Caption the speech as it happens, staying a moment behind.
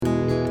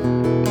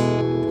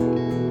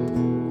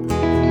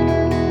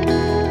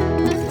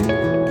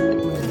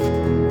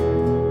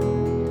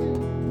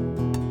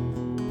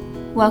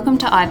Welcome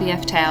to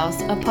IVF Tales,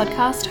 a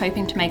podcast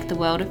hoping to make the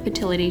world of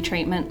fertility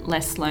treatment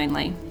less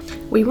lonely.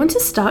 We want to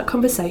start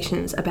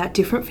conversations about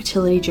different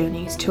fertility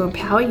journeys to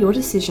empower your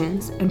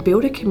decisions and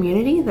build a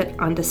community that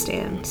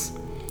understands.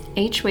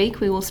 Each week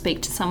we will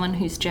speak to someone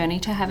whose journey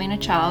to having a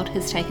child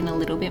has taken a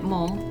little bit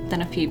more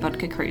than a few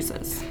vodka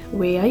cruises.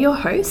 We are your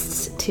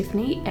hosts,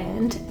 Tiffany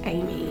and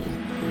Amy.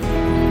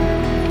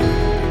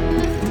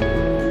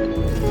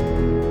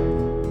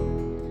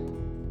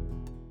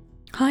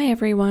 Hi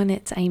everyone,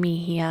 it's Amy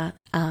here.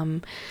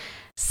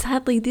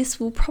 Sadly, this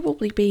will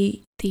probably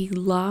be the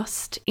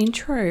last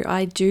intro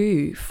I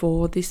do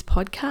for this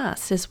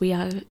podcast, as we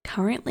are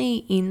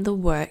currently in the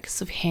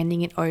works of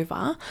handing it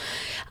over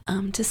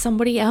to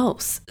somebody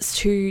else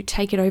to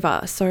take it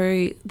over.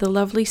 So the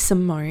lovely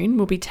Simone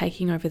will be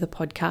taking over the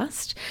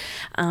podcast.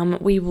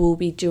 We will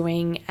be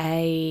doing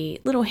a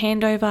little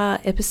handover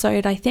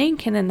episode, I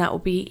think, and then that will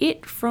be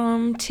it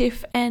from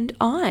Tiff and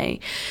I.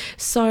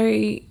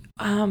 So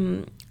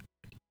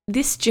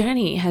this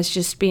journey has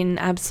just been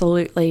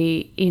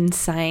absolutely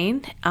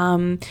insane. Tiff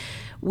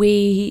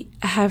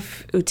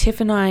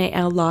and I,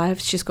 our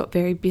lives just got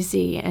very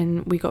busy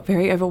and we got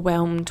very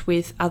overwhelmed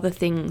with other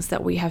things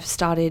that we have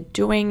started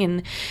doing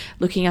and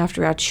looking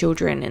after our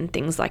children and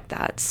things like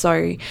that.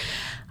 So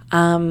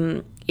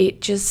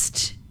it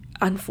just,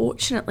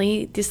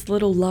 unfortunately, this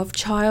little love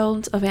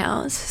child of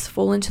ours has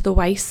fallen to the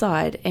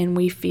wayside and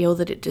we feel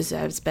that it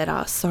deserves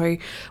better. So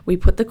we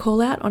put the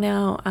call out on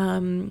our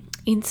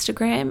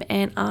Instagram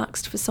and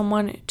asked for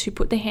someone to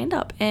put their hand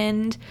up,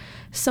 and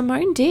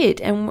Simone did.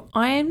 And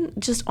I am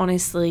just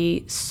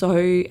honestly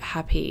so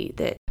happy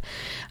that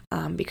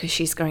because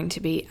she's going to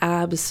be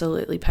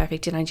absolutely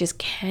perfect, and I just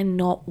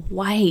cannot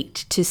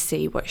wait to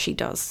see what she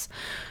does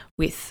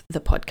with the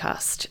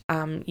podcast.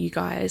 You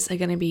guys are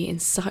going to be in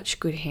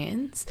such good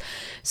hands.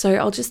 So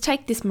I'll just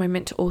take this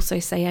moment to also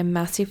say a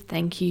massive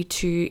thank you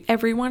to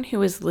everyone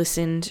who has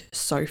listened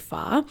so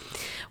far.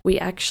 We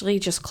actually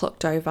just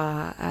clocked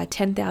over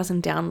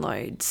 10,000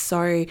 downloads.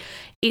 So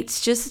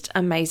it's just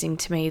amazing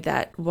to me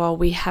that while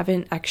we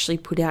haven't actually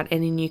put out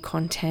any new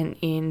content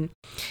in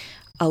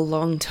a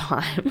long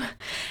time,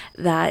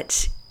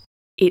 that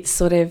it's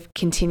sort of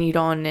continued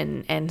on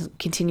and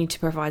continued to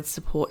provide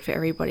support for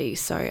everybody.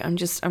 So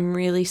I'm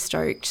really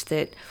stoked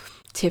that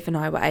Tiff and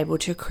I were able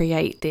to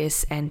create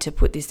this and to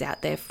put this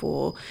out there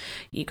for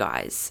you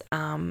guys.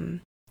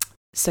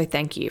 So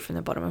thank you from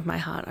the bottom of my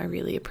heart. I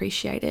really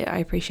appreciate it. I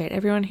appreciate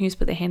everyone who's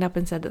put their hand up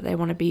and said that they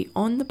want to be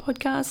on the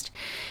podcast.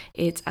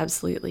 It's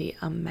absolutely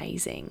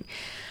amazing.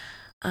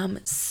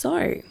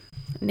 So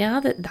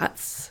now that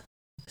that's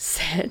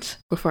said,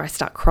 before I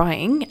start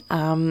crying,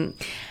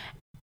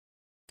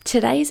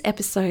 today's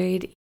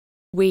episode,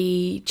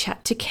 we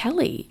chat to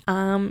Kelly.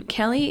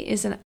 Kelly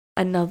is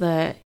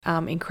another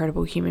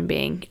incredible human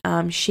being.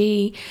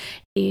 She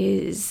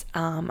is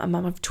a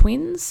mum of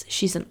twins.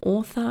 She's an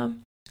author,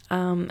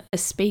 a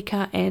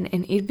speaker, and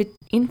an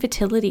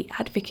infertility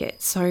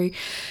advocate. So,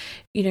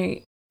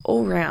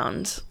 all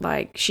round,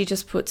 she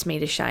just puts me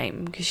to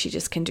shame because she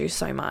just can do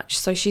so much.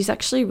 So she's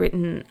actually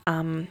written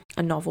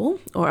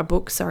a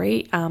book,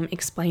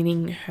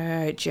 explaining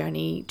her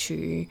journey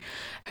to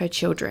her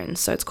children.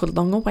 So it's called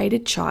Long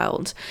Awaited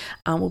Child.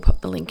 We'll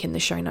put the link in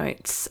the show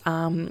notes.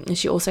 And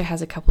she also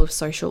has a couple of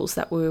socials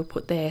that we will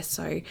put there,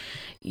 so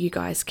you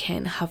guys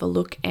can have a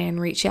look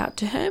and reach out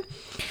to her.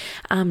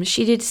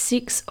 She did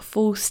 6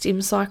 full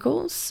stim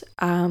cycles.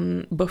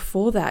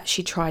 Before that,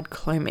 she tried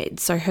Clomid.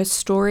 So her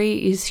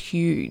story is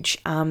huge.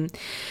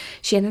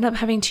 She ended up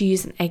having to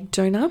use an egg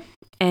donor.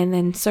 And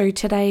then so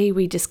today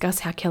we discuss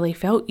how Kelly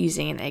felt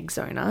using an egg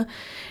donor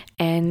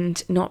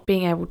and not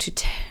being able to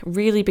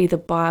really be the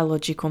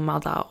biological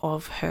mother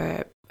of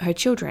her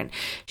children.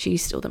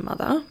 She's still the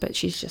mother, but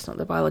she's just not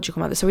the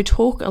biological mother. So we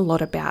talk a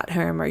lot about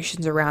her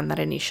emotions around that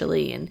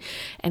initially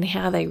and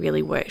how they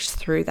really worked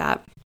through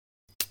that.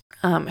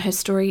 Her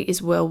story is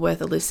well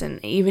worth a listen.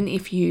 Even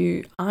if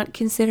you aren't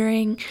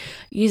considering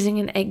using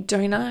an egg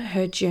donor,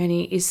 her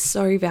journey is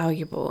so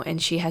valuable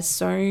and she has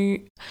so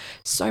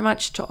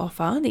much to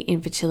offer the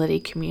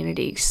infertility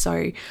community.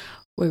 So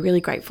we're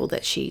really grateful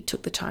that she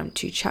took the time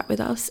to chat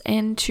with us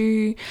and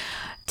to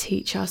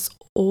teach us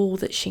all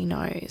that she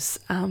knows.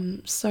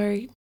 So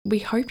we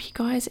hope you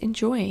guys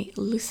enjoy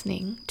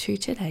listening to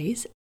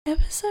today's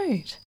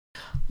episode.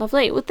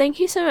 Lovely. Well, thank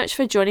you so much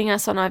for joining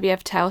us on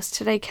IVF Tales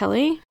today,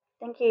 Kelly.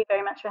 Thank you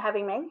very much for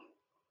having me.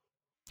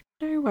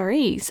 No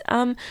worries.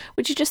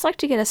 Would you just like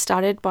to get us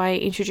started by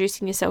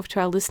introducing yourself to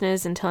our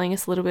listeners and telling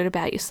us a little bit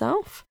about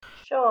yourself?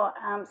 Sure.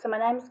 So my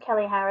name's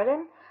Kelly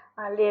Harridan.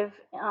 I live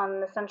on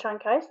the Sunshine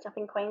Coast up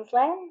in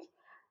Queensland.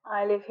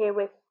 I live here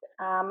with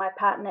my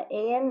partner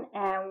Ian,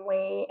 and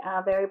we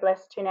are very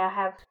blessed to now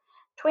have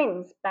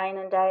twins, Bane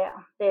and Daya.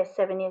 They're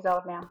 7 years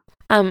old now.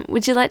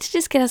 Would you like to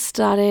just get us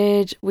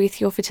started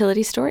with your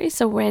fertility story?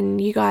 So when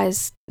you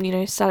guys,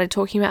 started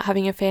talking about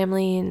having a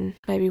family and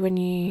maybe when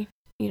you,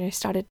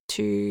 started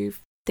to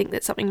think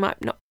that something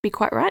might not be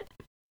quite right?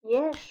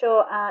 Yeah,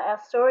 sure. Our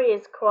story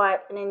is quite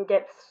an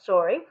in-depth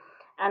story,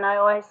 and I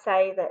always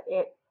say that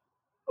it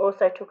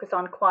also took us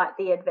on quite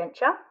the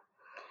adventure.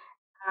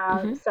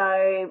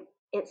 So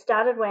it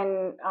started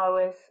when I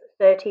was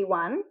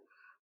 31.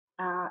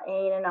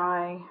 Ian and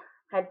I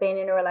had been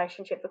in a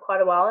relationship for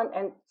quite a while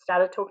and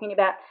started talking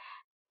about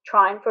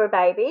trying for a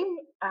baby.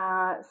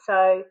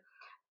 So,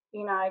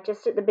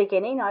 just at the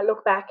beginning, I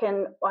look back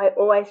and I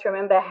always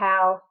remember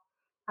how,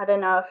 I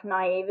don't know if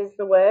naive is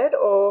the word,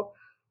 or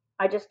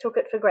I just took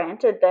it for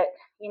granted that,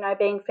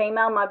 being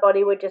female, my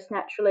body would just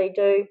naturally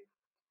do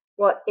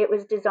what it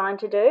was designed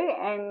to do.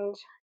 And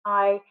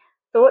I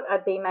thought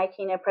I'd be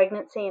making a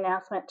pregnancy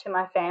announcement to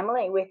my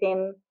family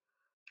within,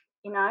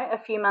 a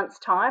few months'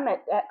 time.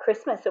 At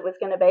Christmas it was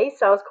going to be.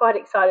 So I was quite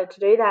excited to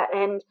do that.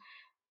 And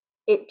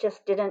it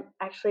just didn't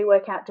actually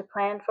work out to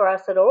plan for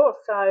us at all.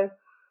 So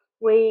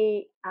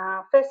we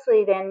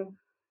firstly then,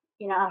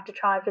 after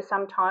trying for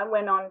some time,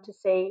 went on to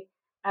see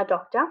our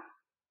doctor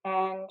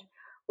and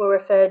were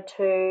referred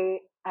to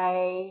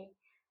a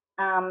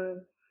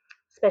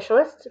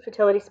specialist, a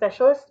fertility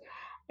specialist.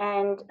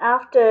 And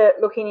after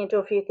looking into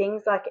a few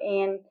things, like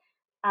Ian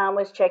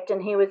was checked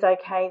and he was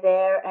okay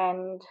there,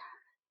 and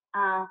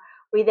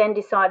we then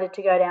decided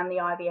to go down the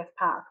IVF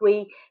path.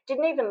 We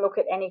didn't even look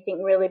at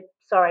anything really.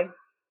 Sorry,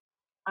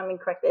 I'm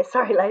incorrect there.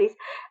 Sorry, ladies.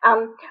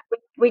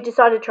 We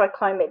decided to try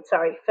Clomid,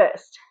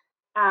 first.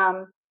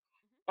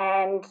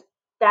 And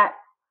that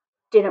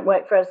didn't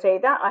work for us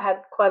either. I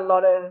had quite a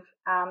lot of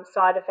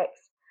side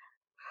effects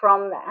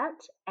from that,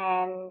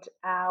 and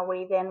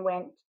we then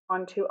went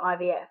on to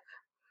IVF.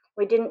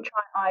 We didn't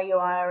try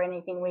IUI or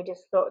anything. We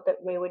just thought that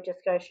we would just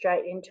go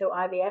straight into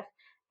IVF,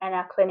 and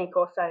our clinic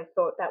also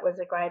thought that was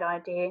a great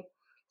idea.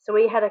 So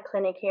we had a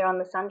clinic here on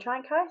the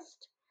Sunshine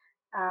Coast.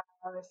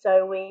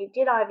 So we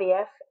did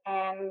IVF,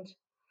 and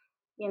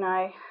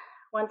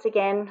once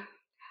again,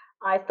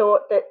 I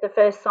thought that the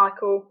first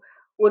cycle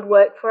would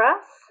work for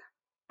us,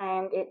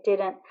 and it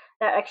didn't.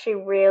 That actually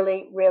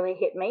really, really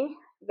hit me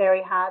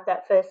very hard,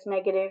 that first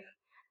negative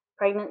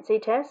pregnancy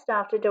test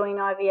after doing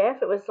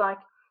IVF. It was like,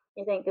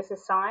 you think this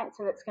is science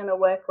and it's going to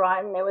work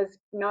right, and there was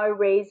no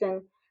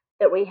reason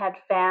that we had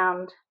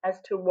found as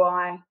to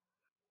why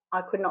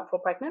I could not fall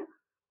pregnant.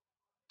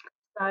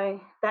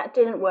 So that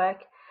didn't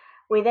work.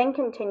 We then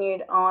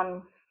continued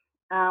on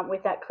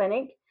with that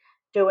clinic,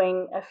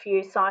 doing a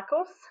few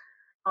cycles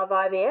of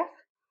IVF,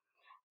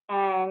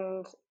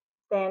 and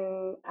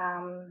then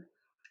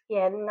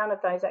none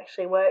of those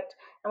actually worked,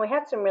 and we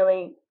had some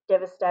really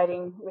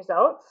devastating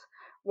results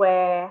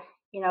where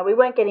we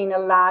weren't getting a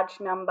large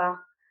number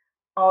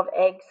of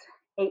eggs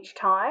each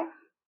time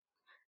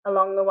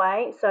along the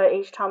way. So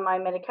each time my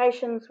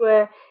medications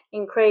were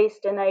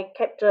increased, and they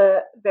kept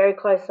a very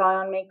close eye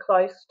on me,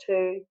 close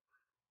to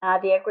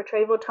the egg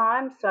retrieval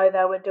time. So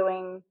they were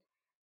doing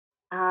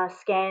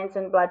scans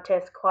and blood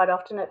tests quite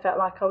often. It felt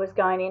like I was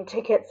going in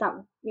to get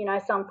some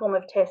form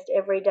of test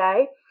every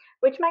day,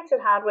 which makes it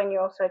hard when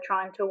you're also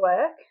trying to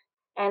work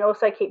and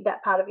also keep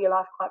that part of your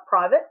life quite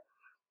private.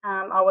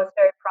 I was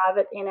very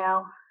private in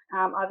our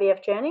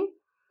IVF journey.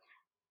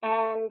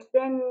 And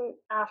then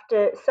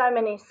after so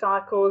many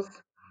cycles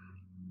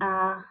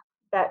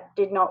that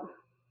did not,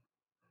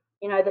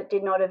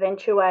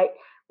 eventuate,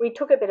 we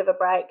took a bit of a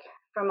break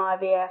from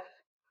IVF,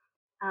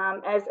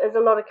 as a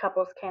lot of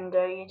couples can do.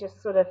 You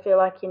just sort of feel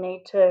like you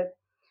need to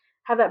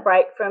have that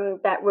break from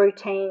that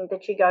routine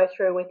that you go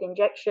through with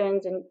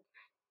injections, and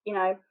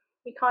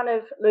you kind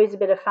of lose a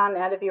bit of fun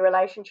out of your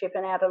relationship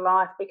and out of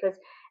life, because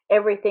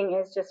everything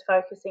is just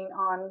focusing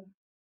on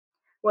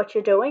what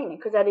you're doing,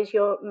 because that is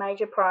your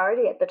major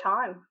priority at the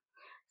time.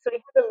 So we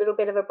had a little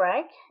bit of a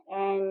break,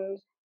 and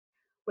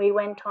we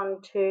went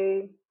on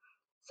to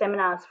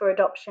seminars for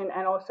adoption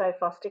and also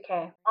foster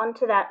care.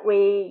 Onto that,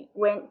 we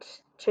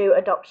went to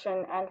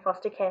adoption and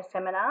foster care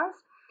seminars.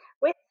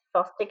 With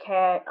foster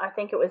care, I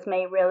think it was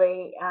me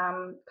really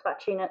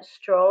clutching at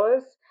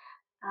straws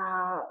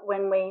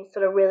when we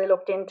sort of really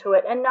looked into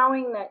it, and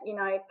knowing that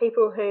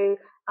people who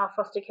are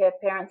foster care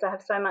parents, I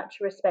have so much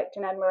respect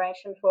and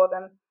admiration for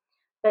them,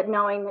 but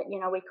knowing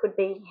that we could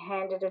be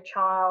handed a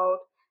child,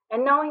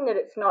 and knowing that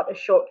it's not a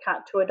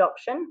shortcut to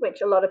adoption,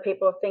 which a lot of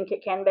people think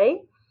it can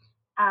be,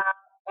 uh,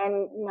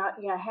 and not,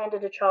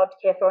 handed a child to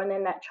care for, and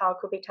then that child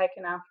could be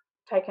taken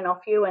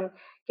off you and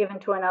given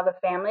to another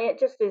family. It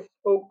just is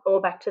all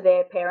back to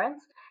their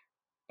parents.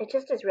 It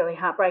just is really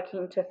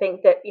heartbreaking to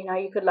think that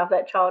you could love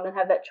that child and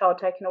have that child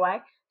taken away.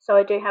 So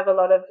I do have a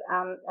lot of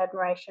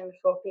admiration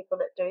for people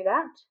that do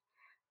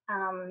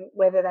that,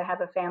 whether they have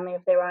a family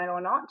of their own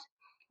or not.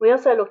 We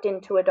also looked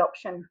into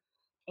adoption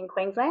in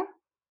Queensland.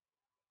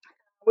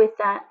 With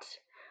that,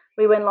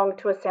 we went along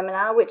to a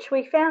seminar, which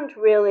we found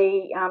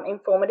really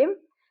informative,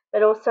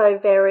 but also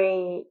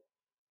very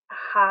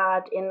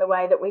hard in the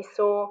way that we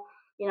saw.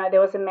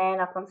 There was a man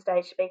up on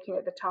stage speaking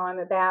at the time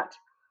about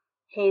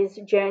his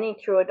journey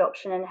through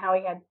adoption and how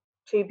he had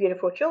two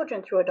beautiful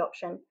children through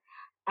adoption,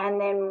 and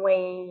then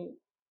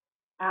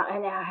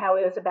and how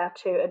he was about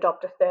to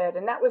adopt a third,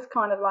 and that was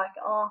kind of like,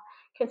 oh,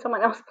 can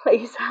someone else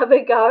please have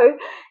a go,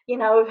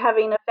 of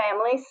having a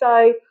family?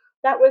 So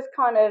that was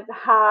kind of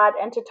hard,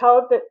 and be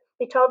told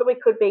that we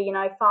could be,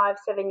 5-7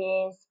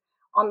 years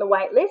on the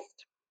wait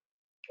list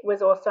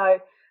was also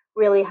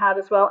really hard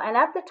as well. And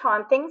at the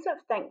time, things have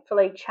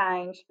thankfully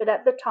changed, but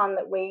at the time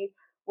that we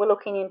were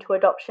looking into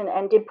adoption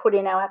and did put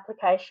in our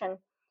application,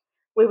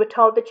 we were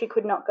told that you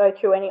could not go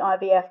through any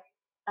IVF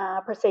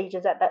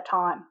procedures at that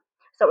time.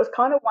 So it was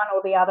kind of one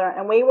or the other,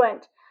 and we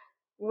weren't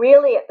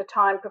really at the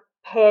time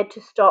prepared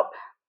to stop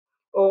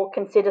or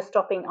consider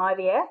stopping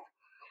IVF.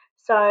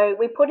 So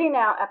we put in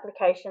our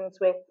applications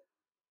with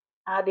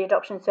the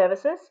adoption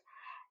services,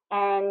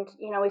 and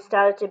we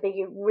started to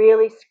be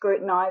really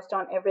scrutinised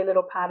on every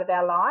little part of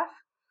our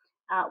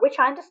life, which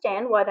I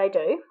understand why they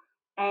do.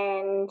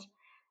 And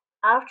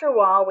after a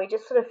while, we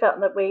just sort of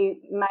felt that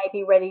we may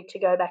be ready to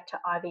go back to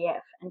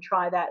IVF and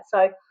try that.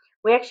 So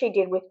we actually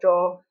did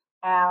withdraw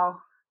our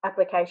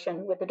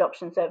application with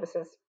adoption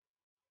services,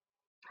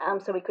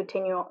 so we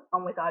continue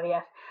on with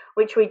IVF,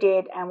 which we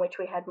did, and which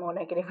we had more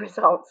negative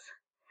results.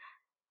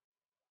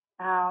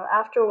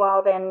 After a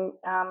while, then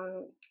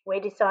we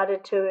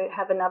decided to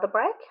have another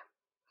break,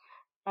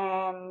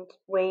 and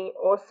we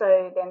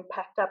also then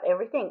packed up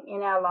everything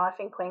in our life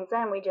in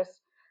Queensland. We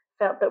just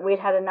felt that we'd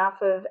had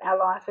enough of our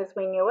life as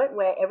we knew it,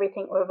 where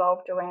everything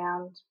revolved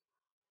around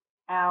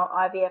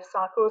our IVF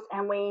cycles,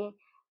 and we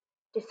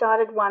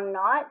decided one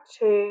night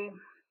to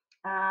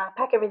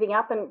pack everything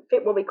up and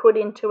fit what we could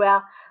into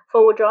our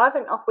four-wheel drive,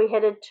 and off we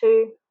headed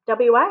to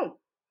WA.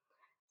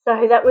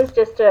 So that was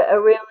just a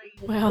really,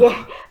 Wow.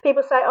 yeah,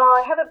 people say,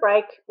 oh, I have a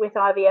break with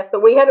IVF,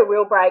 but we had a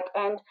real break,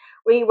 and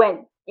we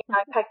went,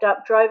 packed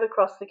up, drove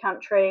across the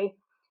country,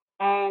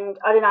 and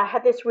I don't know, I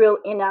had this real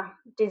inner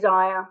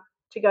desire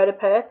to go to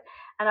Perth.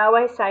 And I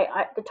always say,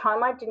 at the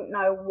time, I didn't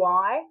know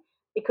why,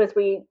 because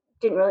we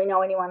didn't really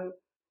know anyone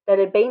that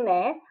had been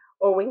there,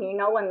 or we knew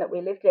no one that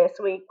we lived there.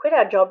 So we quit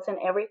our jobs and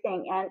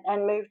everything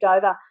and moved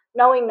over,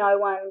 knowing no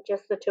one,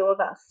 just the two of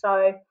us. So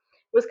it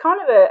was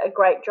kind of a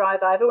great drive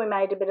over. We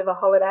made a bit of a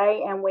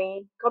holiday, and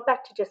we got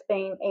back to just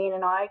being Ian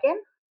and I again.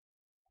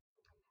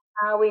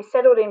 We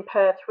settled in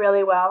Perth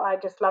really well. I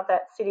just love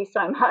that city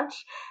so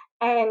much.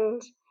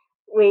 And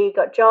we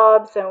got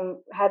jobs and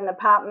had an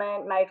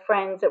apartment, made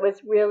friends. It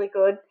was really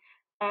good.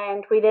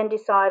 And we then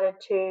decided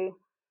to,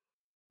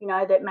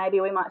 that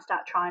maybe we might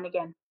start trying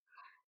again.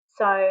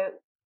 So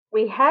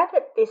we had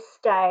at this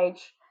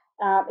stage,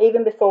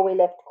 even before we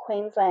left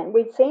Queensland,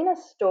 we'd seen a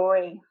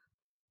story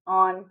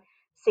on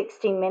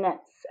 60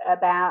 Minutes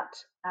about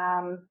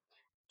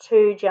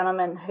two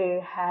gentlemen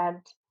who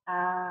had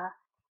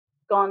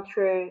gone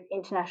through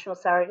international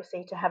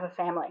surrogacy to have a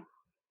family,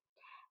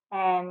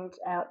 and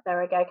they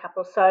were a gay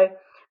couple. So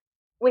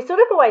we sort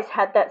of always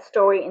had that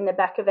story in the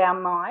back of our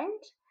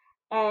mind,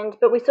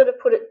 but we sort of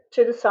put it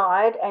to the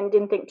side and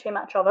didn't think too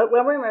much of it.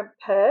 When we were in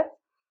Perth,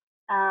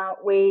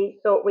 we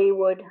thought we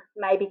would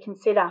maybe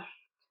consider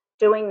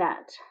doing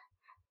that.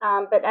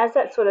 But as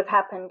that sort of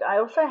happened, I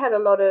also had a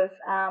lot of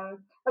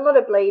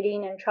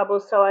bleeding and trouble,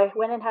 so I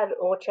went and had it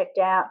all checked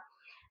out,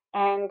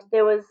 and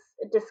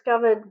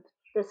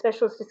the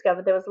specialist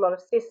discovered there was a lot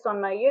of cysts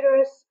on my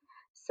uterus,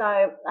 so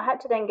I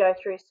had to then go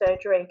through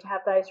surgery to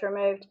have those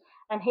removed.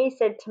 And he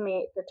said to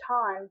me at the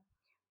time,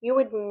 "You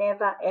would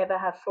never ever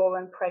have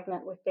fallen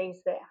pregnant with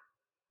these there."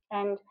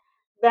 And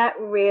that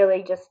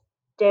really just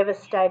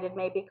devastated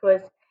me,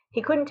 because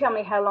he couldn't tell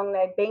me how long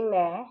they'd been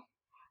there,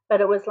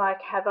 but it was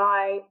like, have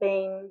I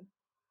been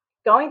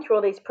going through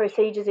all these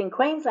procedures in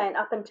Queensland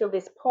up until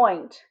this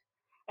point,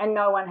 and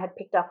no one had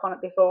picked up on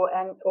it before,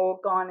 and or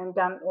gone and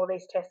done all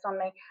these tests on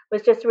me. It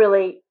was just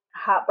really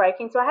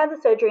heartbreaking. So I had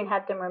the surgery and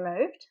had them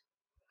removed.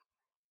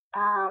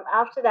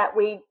 After that,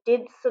 we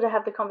did sort of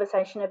have the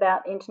conversation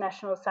about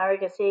international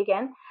surrogacy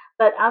again.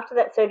 But after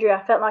that surgery,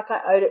 I felt like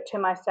I owed it to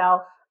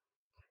myself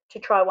to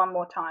try one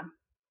more time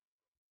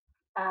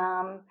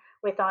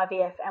with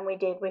IVF, and we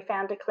did. We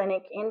found a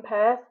clinic in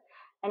Perth,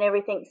 and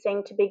everything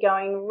seemed to be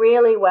going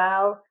really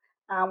well.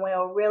 We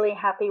were really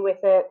happy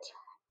with it,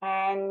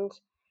 and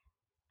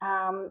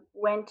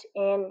went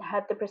in,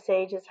 had the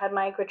procedures, had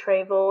my egg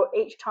retrieval.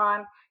 Each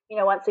time,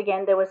 once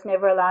again, there was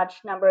never a large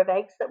number of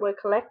eggs that were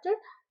collected.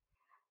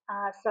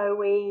 So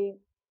we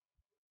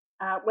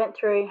went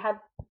through, had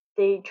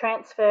the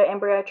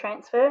embryo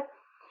transfer,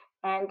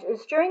 and it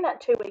was during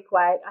that 2-week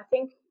wait. I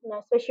think,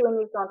 especially when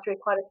you've gone through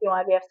quite a few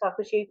IVF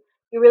cycles,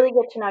 you really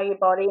get to know your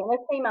body. And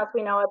as females,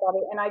 we know our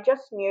body. And I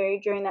just knew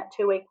during that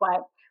 2-week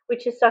wait,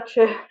 which is such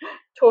a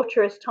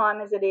torturous time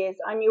as it is,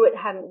 I knew it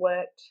hadn't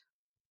worked.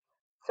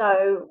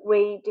 So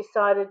we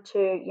decided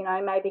to,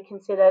 maybe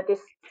consider this.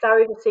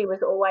 Surrogacy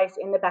was always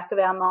in the back of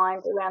our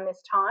mind around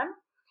this time.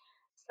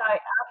 So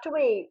after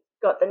we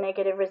got the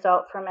negative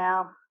result from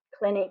our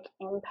clinic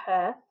in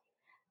Perth,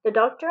 the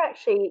doctor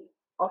actually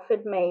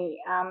offered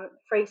me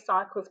free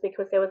cycles,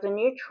 because there was a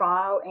new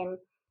trial in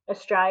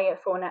Australia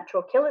for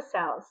natural killer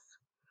cells,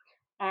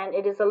 and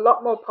it is a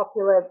lot more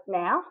popular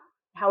now.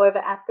 However,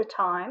 at the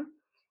time,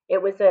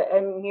 it was a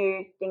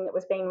new thing that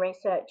was being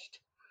researched,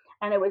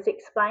 and it was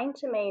explained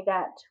to me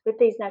that with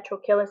these natural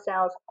killer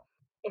cells,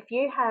 if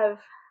you have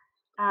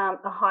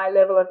a high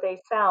level of these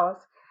cells,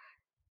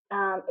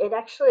 it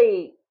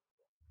actually,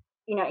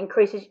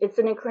 increases. It's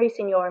an increase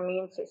in your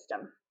immune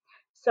system.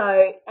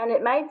 So, and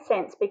it made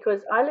sense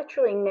because I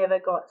literally never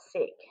got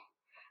sick.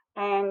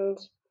 And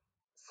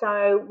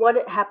so what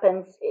it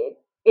happens,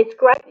 it's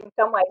great in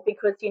some ways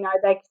because,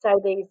 they say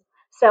these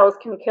cells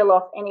can kill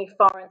off any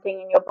foreign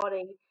thing in your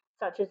body,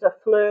 such as a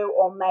flu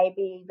or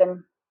maybe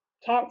even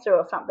cancer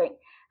or something.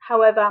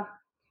 However,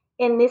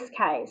 in this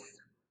case,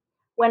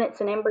 when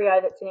it's an embryo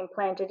that's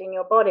implanted in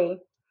your body,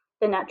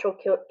 the natural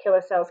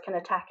killer cells can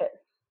attack it.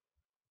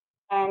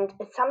 And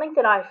it's something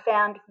that I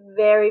found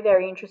very,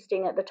 very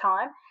interesting at the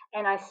time,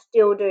 and I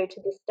still do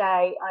to this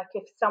day. Like,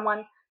 if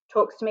someone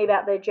talks to me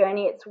about their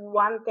journey, it's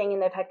one thing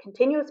and they've had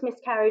continuous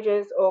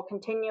miscarriages or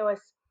continuous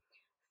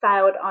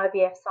failed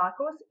IVF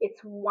cycles,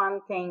 it's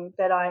one thing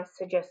that I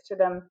suggest to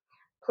them.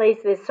 Please,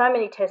 there's so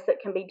many tests that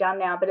can be done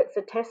now, but it's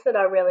a test that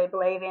I really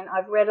believe in.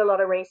 I've read a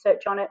lot of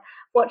research on it,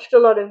 watched a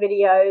lot of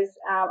videos.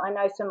 I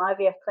know some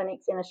IVF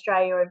clinics in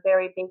Australia are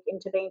very big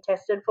into being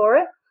tested for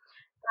it.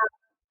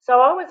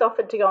 So I was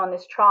offered to go on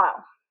this trial.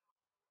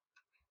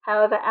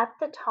 However, at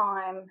the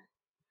time,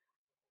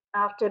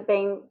 after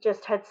being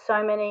just had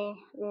so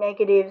many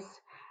negatives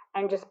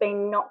and just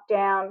being knocked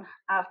down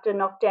after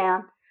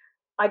knockdown,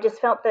 I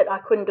just felt that I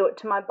couldn't do it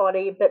to my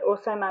body, but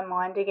also my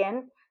mind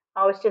again.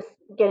 I was just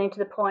getting to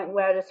the point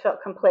where I just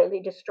felt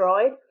completely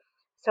destroyed.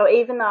 So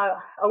even though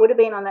I would have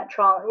been on that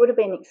trial, it would have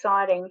been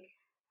exciting.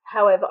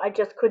 However, I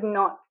just could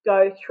not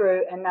go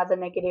through another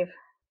negative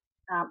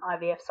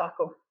IVF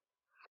cycle.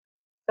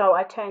 So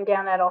I turned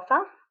down that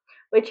offer,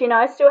 which,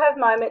 I still have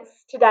moments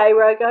today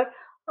where I go,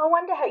 I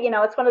wonder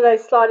how, it's one of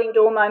those sliding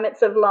door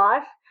moments of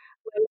life.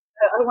 Where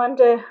I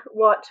wonder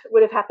what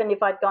would have happened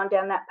if I'd gone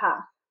down that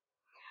path.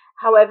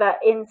 However,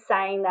 in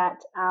saying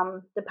that,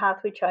 the path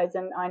we've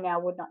chosen, I now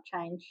would not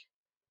change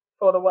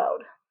for the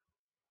world.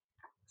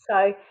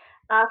 So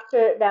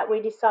after that,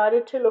 we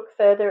decided to look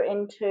further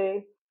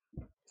into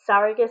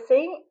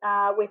surrogacy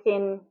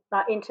within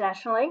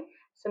internationally,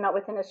 so not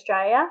within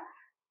Australia.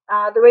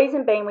 The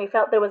reason being, we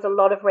felt there was a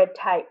lot of red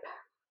tape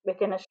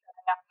within Australia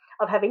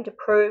of having to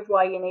prove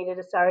why you needed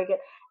a surrogate.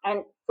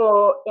 And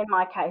in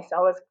my case, I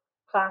was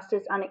classed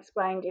as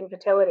unexplained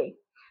infertility.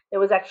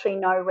 There was actually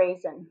no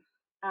reason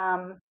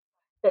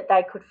that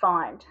they could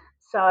find.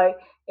 So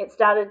it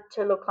started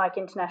to look like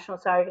international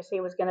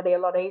surrogacy was going to be a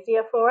lot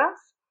easier for us.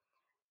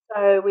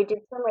 So we did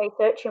some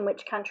research in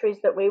which countries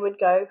that we would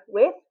go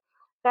with,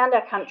 found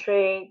our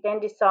country, then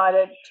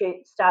decided to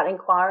start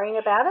inquiring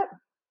about it,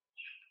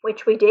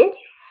 which we did,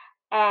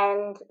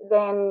 and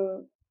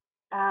then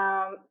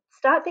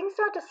things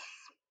start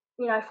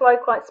to flow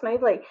quite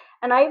smoothly.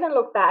 And I even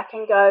look back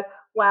and go,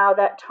 wow,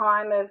 that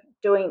time of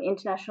doing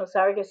international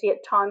surrogacy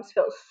at times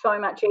felt so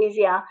much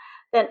easier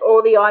than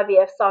all the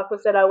IVF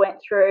cycles that I went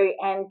through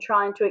and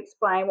trying to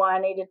explain why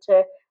I needed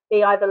to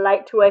be either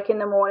late to work in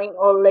the morning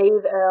or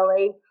leave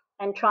early,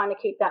 and trying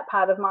to keep that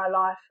part of my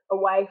life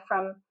away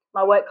from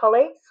my work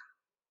colleagues.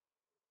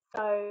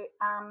 So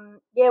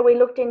yeah, we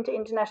looked into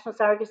international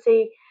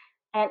surrogacy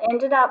and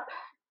ended up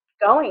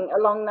going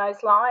along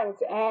those lines.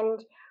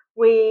 And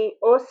we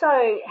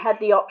also had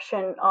the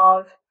option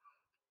of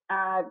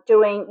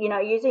doing,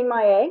 using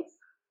my eggs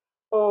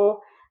or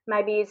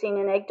maybe using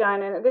an egg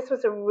donor. And this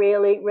was a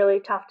really, really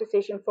tough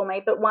decision for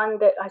me, but one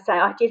that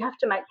I did have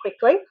to make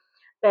quickly.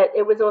 But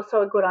it was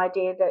also a good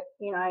idea that,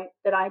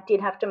 that I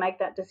did have to make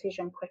that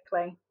decision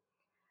quickly.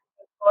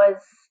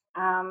 Because,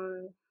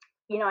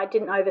 I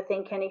didn't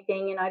overthink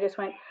anything, and I just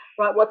went,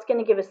 right, what's going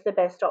to give us the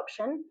best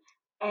option?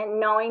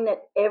 And knowing that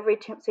every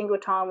single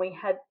time we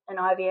had an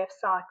IVF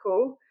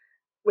cycle,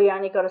 we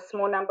only got a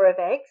small number of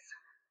eggs.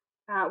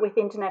 With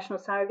international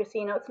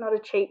surrogacy, it's not a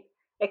cheap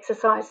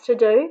exercise to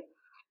do.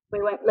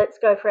 We went, let's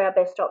go for our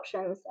best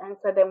options. And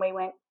so then we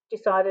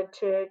decided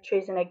to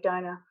choose an egg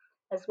donor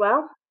as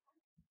well.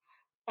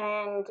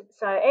 And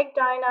so egg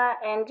donor,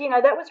 and,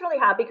 that was really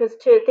hard because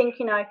to think,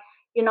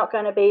 you're not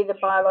going to be the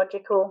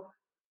biological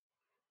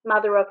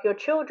mother of your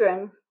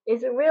children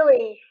is a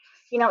really,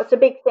 it's a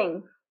big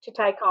thing to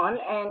take on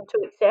and to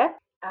accept.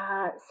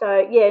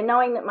 So yeah,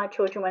 knowing that my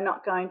children were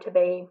not going to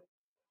be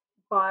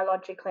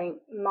biologically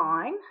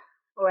mine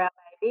or our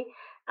baby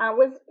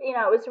was, it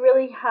was a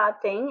really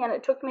hard thing, and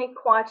it took me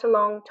quite a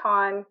long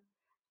time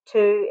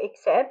to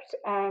accept.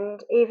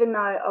 And even though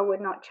I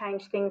would not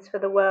change things for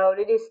the world,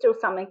 it is still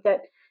something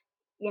that,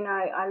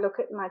 I look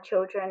at my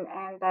children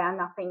and they are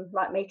nothing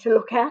like me to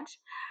look at.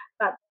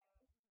 But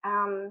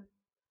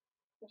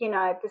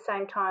at the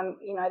same time,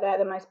 they're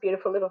the most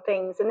beautiful little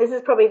things. And this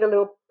is probably the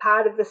little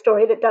part of the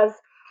story that does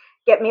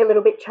get me a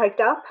little bit choked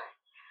up.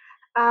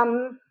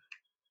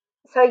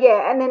 So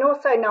yeah, and then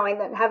also knowing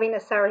that having a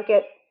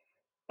surrogate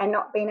and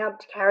not being able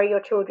to carry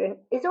your children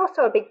is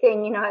also a big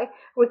thing.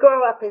 We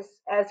grow up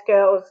as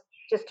girls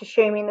just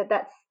assuming that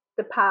that's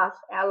the path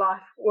our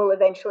life will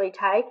eventually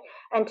take,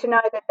 and to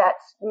know that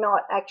that's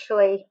not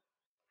actually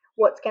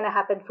what's going to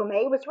happen for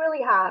me was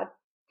really hard.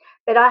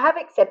 But I have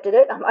accepted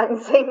it. It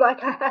mightn't seem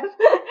like I have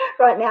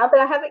right now, but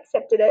I have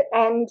accepted it,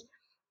 and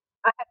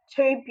I have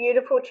two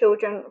beautiful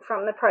children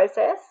from the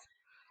process.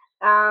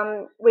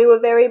 We were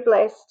very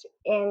blessed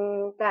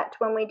in that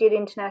when we did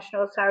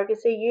international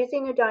surrogacy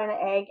using a donor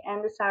egg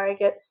and a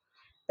surrogate,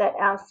 that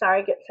our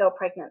surrogate fell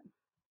pregnant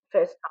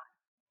first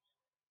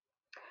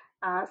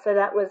time. So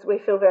that was, we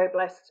feel very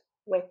blessed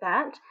with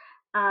that.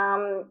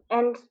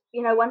 And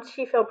once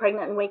she fell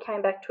pregnant and we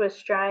came back to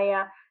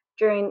Australia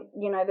during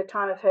the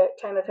term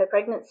of her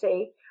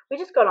pregnancy, we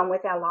just got on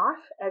with our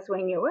life as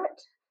we knew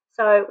it.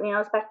 So I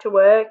was back to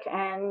work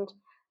and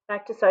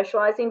back to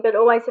socialising, but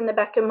always in the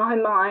back of my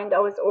mind, I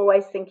was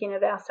always thinking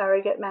of our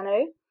surrogate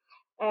Manu.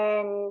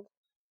 And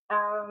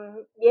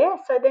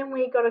so then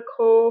we got a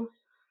call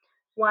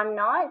one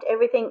night.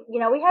 Everything,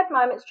 we had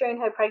moments during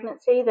her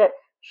pregnancy that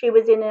she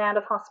was in and out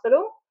of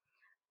hospital,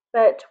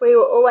 but we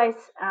were always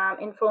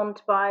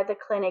informed by the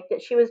clinic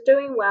that she was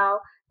doing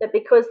well, that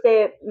because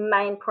their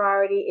main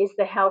priority is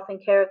the health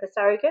and care of the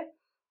surrogate,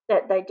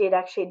 that they did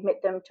actually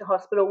admit them to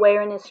hospital.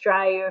 Where in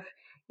Australia, if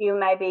you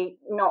may be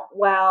not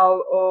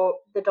well or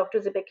the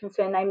doctor's a bit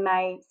concerned, they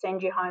may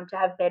send you home to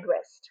have bed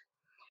rest.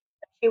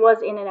 She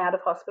was in and out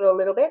of hospital a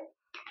little bit.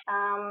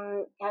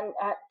 And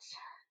at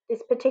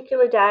this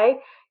particular day,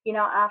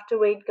 after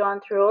we'd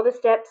gone through all the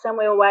steps and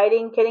we were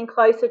waiting, getting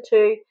closer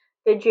to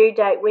the due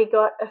date, we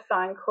got a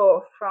phone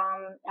call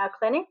from our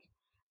clinic,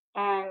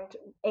 and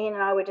Ian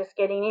and I were just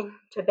getting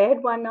into bed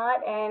one night,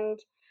 and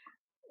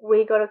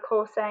we got a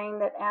call saying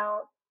that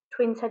our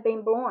twins had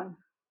been born.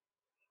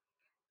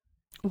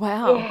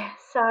 Wow. Yeah,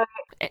 so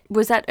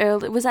Was that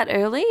early? Was that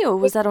early, or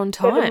was that on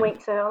time? 7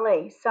 weeks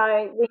early.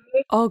 So we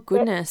knew Oh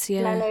goodness, that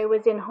yeah. Manu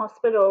was in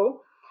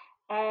hospital,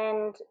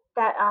 and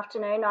that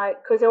afternoon,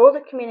 because all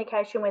the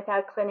communication with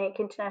our clinic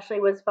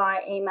internationally was via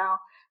email,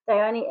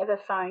 they only ever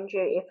phoned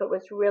you if it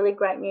was really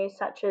great news,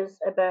 such as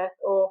a birth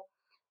or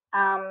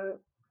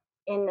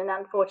in an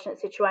unfortunate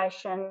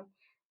situation,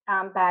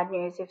 bad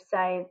news if,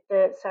 say,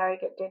 the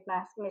surrogate did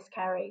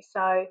miscarry.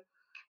 So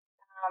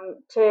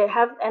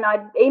and I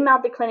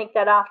emailed the clinic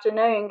that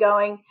afternoon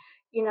going,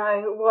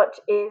 what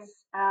is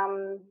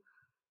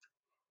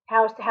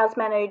how's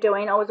Manu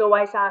doing? I was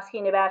always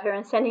asking about her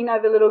and sending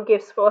over little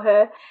gifts for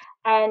her.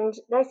 And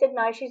they said,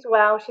 no, she's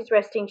well, she's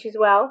resting, she's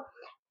well.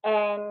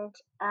 And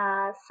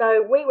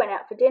so we went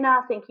out for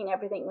dinner thinking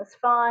everything was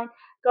fine,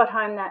 got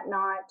home that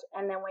night,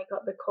 and then we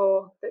got the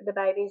call that the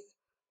babies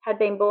had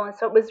been born.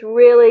 So it was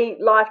really,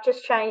 life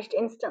just changed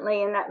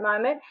instantly in that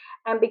moment.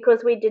 And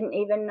because we didn't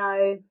even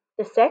know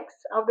the sex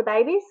of the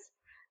babies,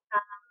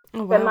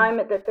 Oh, the wow.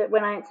 moment that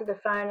when I answered the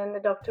phone and the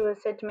doctor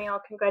said to me, oh,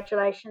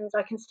 congratulations,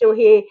 I can still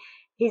hear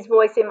his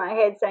voice in my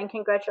head saying,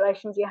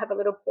 congratulations, you have a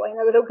little boy and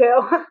a little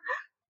girl.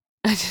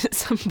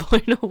 I'm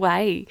blown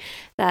away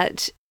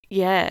that,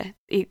 yeah,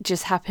 it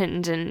just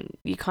happened and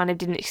you kind of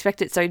didn't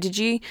expect it. So did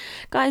you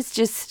guys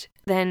just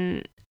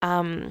then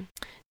kind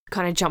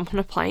of jump on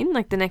a plane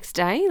like the next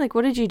day? Like,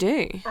 what did you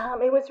do? It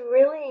was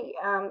really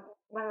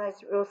one of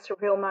those real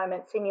surreal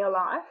moments in your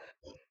life.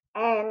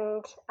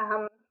 And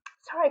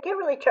sorry, I get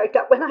really choked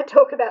up when I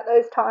talk about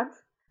those times.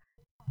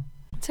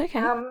 It's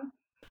okay.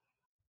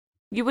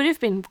 You would have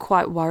been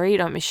quite worried,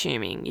 I'm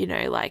assuming,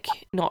 like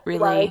not really.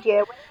 Worried, yeah.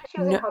 When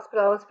she was in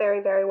hospital, I was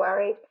very, very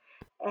worried.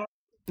 And,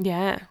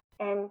 yeah.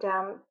 And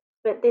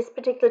but this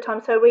particular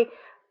time, so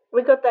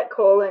we got that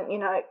call, and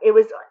it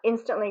was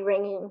instantly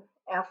ringing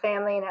our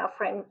family and our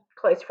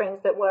close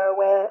friends that were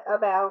aware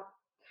of our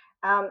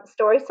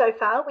story so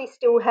far. We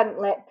still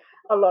hadn't let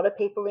a lot of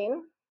people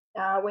in.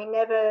 We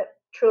never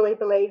truly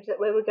believed that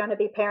we were going to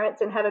be parents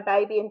and have a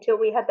baby until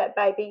we had that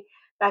baby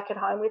back at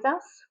home with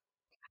us.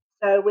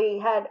 So we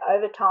had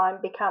over time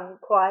become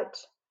quite,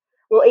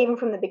 well, even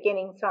from the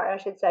beginning, sorry, I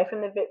should say,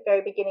 from the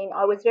very beginning,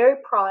 I was very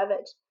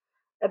private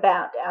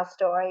about our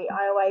story.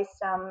 I always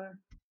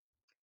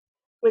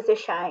was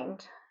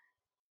ashamed,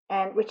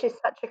 and which is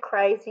such a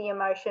crazy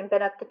emotion,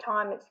 but at the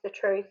time it's the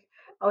truth.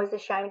 I was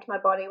ashamed my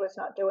body was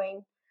not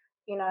doing,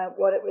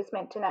 what it was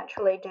meant to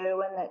naturally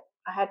do, and that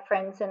I had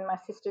friends and my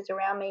sisters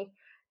around me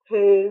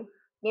who,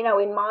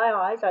 in my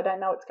eyes, I don't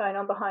know what's going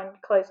on behind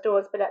closed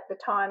doors, but at the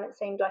time it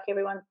seemed like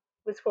everyone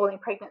was falling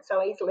pregnant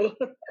so easily.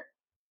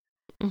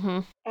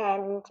 Mm-hmm.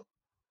 And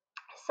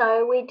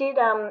so we did,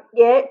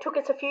 it took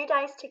us a few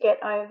days to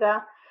get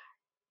over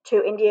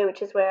to India,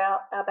 which is where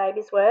our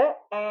babies were,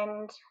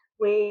 and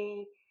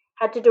we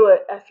had to do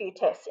a few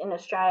tests in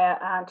Australia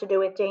to do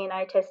with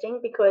DNA testing,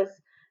 because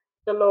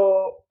the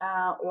law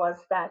was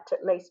that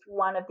at least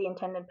one of the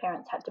intended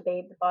parents had to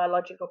be the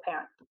biological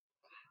parent,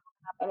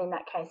 and in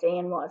that case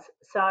Ian was.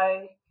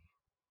 So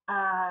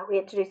we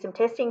had to do some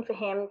testing for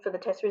him, for the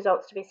test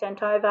results to be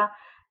sent over,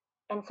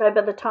 and so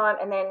by the time,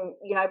 and then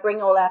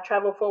bring all our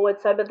travel forward,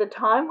 so by the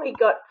time we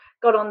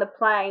got on the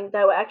plane,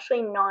 they were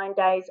actually 9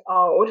 days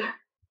old.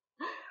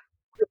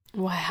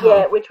 Wow.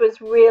 Yeah, which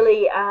was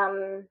really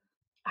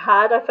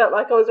hard. I felt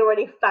like I was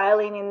already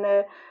failing in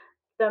the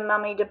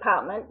mummy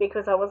department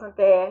because I wasn't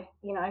there,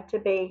 to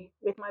be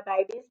with my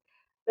babies.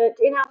 But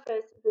in our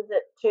first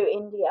visit to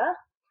India,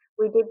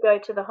 we did go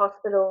to the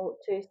hospital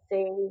to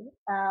see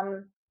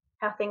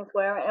how things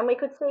were, and we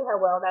could see how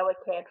well they were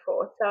cared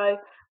for. So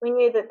we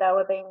knew that they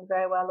were being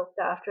very well looked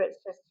after.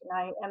 It's just,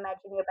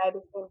 imagine your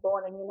baby's been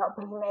born and you're not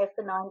being there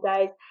for 9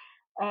 days.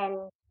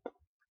 And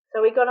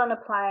so we got on a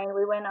plane,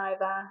 we went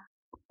over.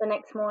 The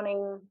next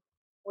morning,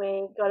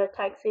 we got a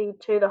taxi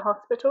to the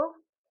hospital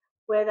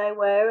where they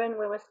were, and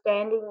we were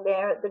standing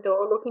there at the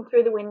door looking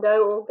through the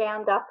window, all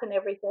gowned up and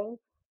everything,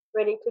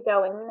 ready to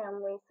go in, and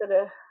we sort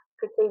of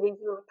could see these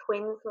little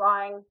twins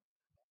lying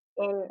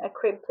in a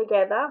crib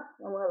together,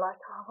 and we were like,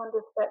 oh, I wonder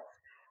if that's,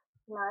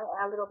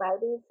 our little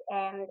babies.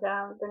 And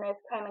the nurse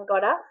came and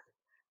got us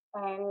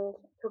and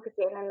took us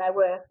in, and they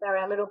were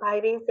our little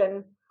babies,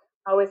 and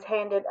I was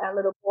handed our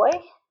little boy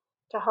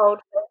to hold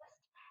first,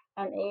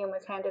 and Ian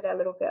was handed our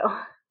little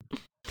girl.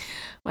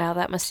 Wow,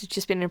 that must have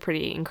just been a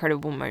pretty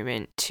incredible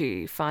moment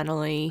to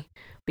finally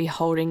be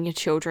holding your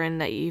children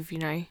that you've,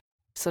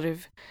 sort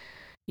of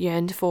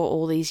yearned for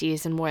all these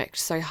years and worked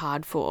so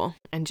hard for,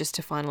 and just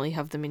to finally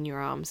have them in your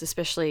arms,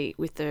 especially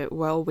with the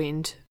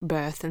whirlwind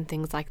birth and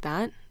things like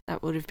that.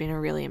 That would have been a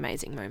really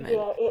amazing moment.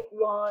 Yeah, it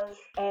was,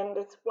 and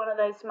it's one of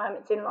those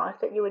moments in life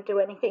that you would do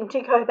anything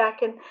to go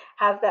back and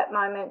have that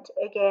moment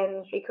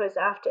again, because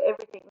after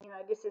everything,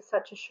 this is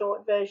such a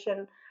short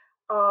version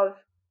of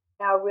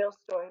our real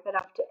story, but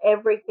after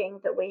everything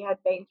that we had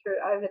been through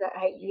over the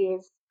 8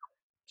 years,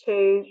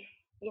 to,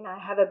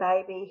 have a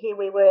baby. Here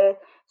we were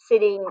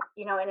sitting,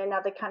 in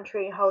another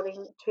country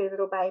holding two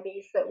little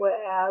babies that were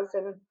ours,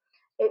 and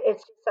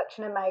it's just such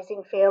an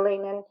amazing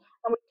feeling. And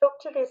we took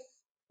to this,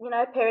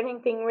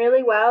 parenting thing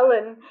really well,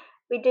 and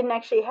we didn't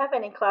actually have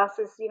any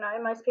classes.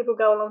 Most people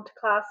go along to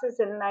classes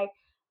and they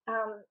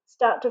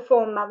start to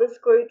form mothers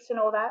groups and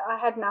all that. I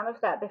had none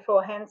of that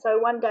beforehand. So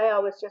one day I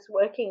was just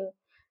working,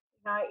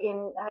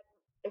 in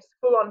a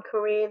full-on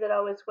career that I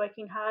was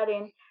working hard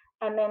in,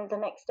 and then the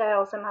next day I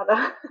was a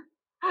mother.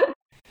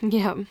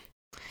 Yeah,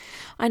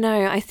 I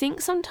know. I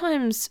think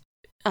sometimes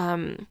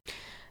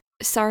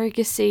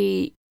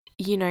surrogacy,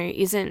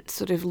 isn't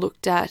sort of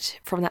looked at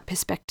from that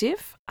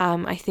perspective.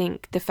 I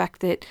think the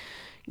fact that,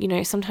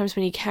 sometimes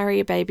when you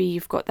carry a baby,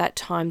 you've got that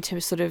time to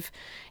sort of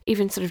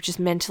even sort of just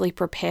mentally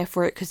prepare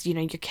for it because,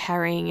 you're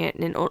carrying it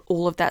and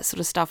all of that sort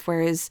of stuff.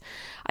 Whereas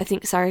I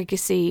think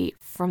surrogacy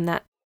from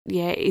that,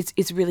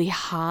 is really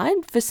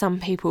hard for some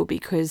people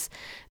because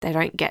they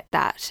don't get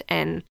that.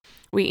 And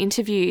we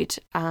interviewed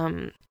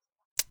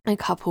a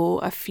couple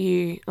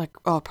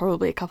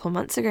probably a couple of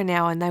months ago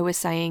now, and they were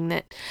saying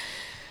that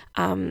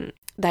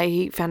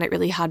they found it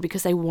really hard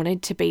because they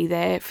wanted to be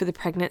there for the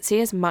pregnancy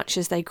as much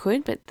as they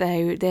could, but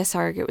their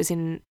surrogate was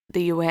in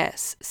the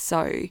US,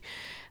 so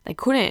they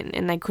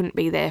couldn't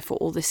be there for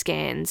all the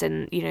scans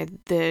and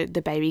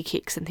the baby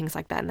kicks and things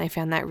like that, and they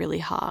found that really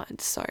hard.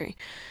 So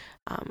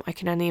I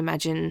can only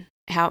imagine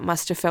how it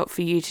must have felt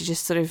for you to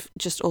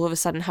just all of a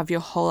sudden have your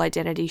whole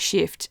identity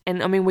shift.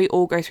 And I mean, we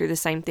all go through the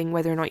same thing,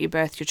 whether or not you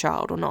birth your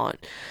child or not.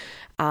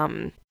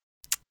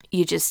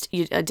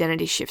 Your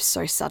identity shifts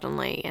so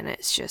suddenly, and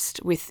it's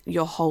just with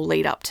your whole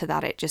lead up to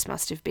that, it just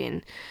must have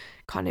been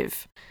kind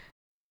of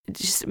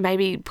just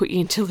maybe put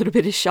you into a little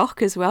bit of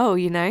shock as well,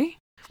 Yeah,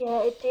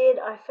 it did.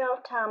 I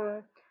felt,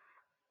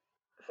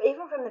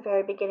 even from the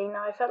very beginning,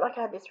 though, I felt like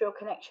I had this real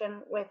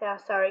connection with our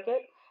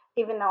surrogate,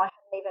 even though I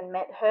hadn't even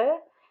met her,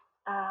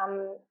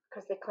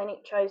 because the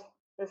clinic chose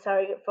the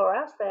surrogate for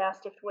us. They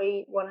asked if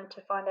we wanted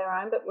to find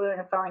our own, but we were in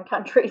a foreign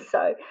country,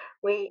 so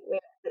we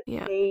had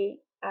yeah. the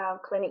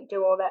clinic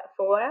do all that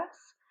for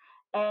us.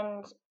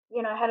 And,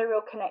 I had a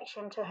real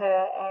connection to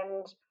her.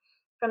 And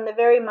from the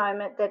very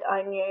moment that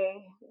I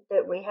knew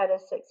that we had a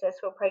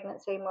successful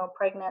pregnancy and we were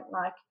pregnant,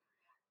 like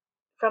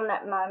from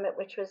that moment,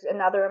 which was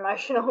another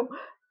emotional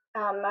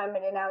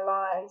moment in our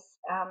lives,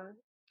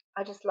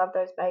 I just love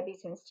those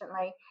babies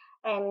instantly.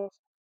 And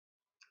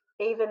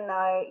even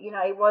though,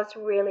 it was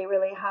really,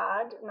 really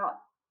hard not,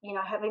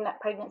 having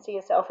that pregnancy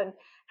yourself and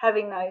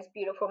having those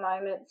beautiful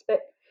moments, but,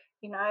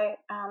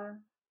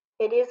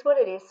 it is what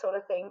it is sort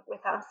of thing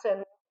with us.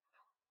 And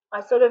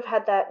I sort of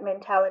had that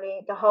mentality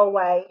the whole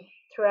way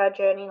through our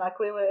journey. Like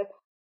we were,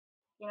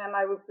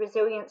 my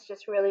resilience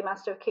just really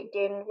must have kicked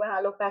in when I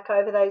look back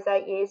over those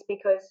 8 years,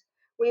 because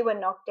we were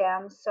knocked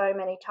down so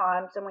many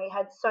times and we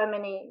had so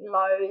many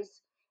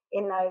lows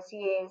in those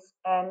years,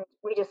 and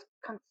we just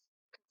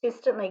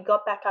consistently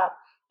got back up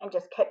and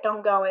just kept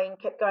on going,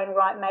 kept going,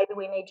 right, maybe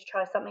we need to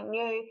try something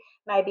new,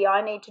 maybe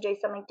I need to do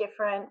something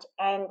different,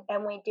 and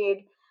we did.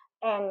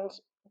 And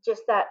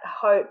just that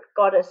hope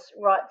got us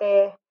right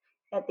there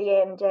at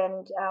the end.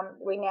 And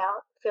we now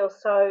feel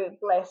so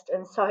blessed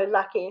and so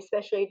lucky,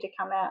 especially to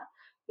come out,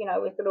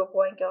 with little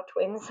boy and girl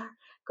twins,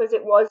 because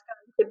it was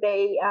going to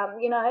be,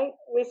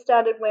 we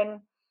started when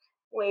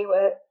we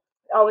were,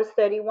 I was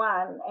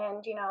 31,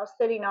 and, I was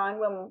 39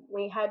 when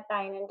we had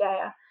Bane and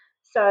Daya.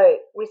 So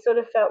we sort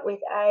of felt with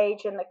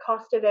age and the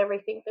cost of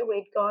everything that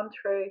we'd gone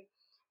through,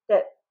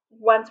 that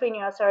once we knew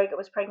our surrogate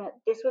was pregnant,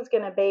 this was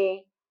going to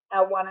be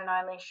our one and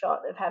only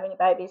shot of having a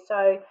baby.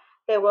 So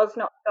there was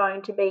not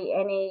going to be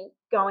any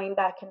going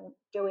back and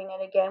doing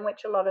it again,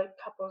 which a lot of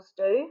couples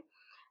do.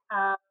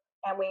 Um,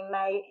 and we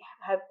may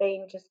have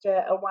been just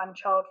a one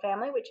child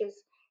family, which is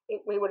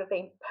we would have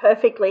been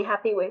perfectly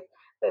happy with,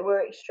 but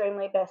we're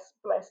extremely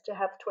blessed to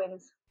have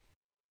twins.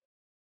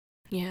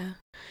 Yeah.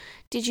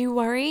 Did you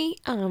worry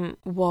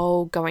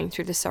while going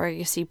through the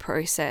surrogacy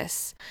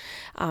process?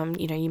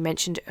 You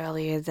mentioned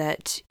earlier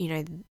that,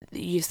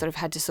 you sort of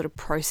had to sort of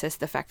process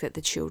the fact that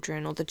the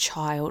children or the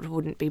child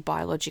wouldn't be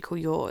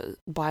biologically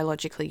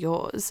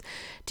yours.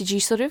 Did you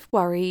sort of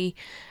worry,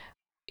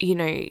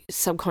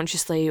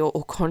 subconsciously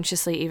or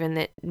consciously even,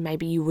 that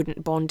maybe you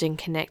wouldn't bond and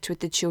connect with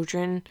the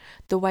children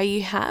the way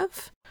you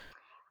have?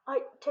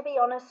 To be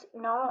honest,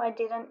 no, I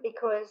didn't,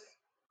 because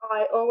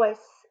I always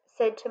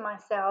said to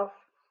myself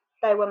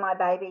they were my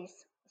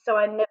babies. So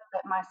I never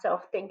let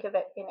myself think of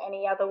it in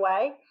any other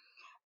way.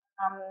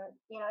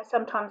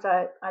 Sometimes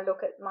I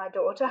look at my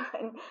daughter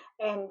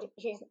and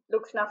she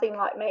looks nothing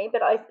like me,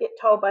 but I get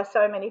told by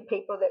so many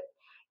people that,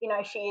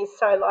 she is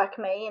so like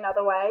me in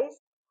other ways.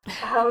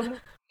 Um,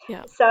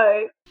 Yeah.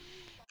 so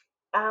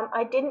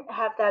I didn't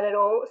have that at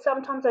all.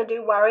 Sometimes I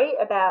do worry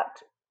about,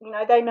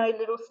 they know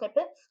little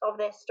snippets of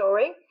their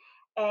story.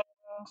 And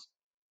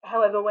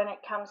however, when it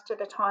comes to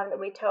the time that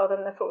we tell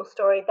them the full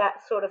story,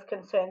 that sort of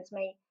concerns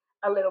me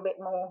a little bit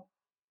more.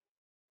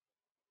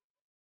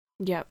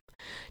 Yep.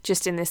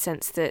 Just in the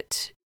sense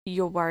that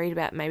you're worried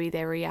about maybe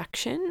their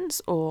reactions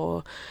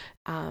or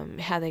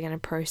how they're going to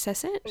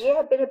process it. Yeah,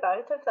 a bit of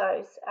both of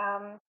those.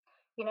 How,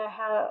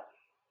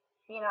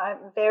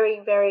 very,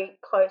 very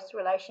close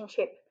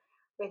relationship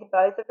with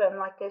both of them.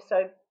 Like, they're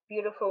so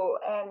beautiful,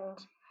 and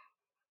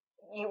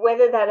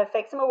whether that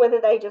affects them or whether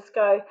they just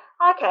go,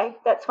 okay,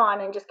 that's fine,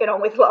 and just get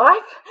on with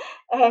life,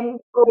 and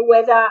or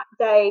whether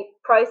they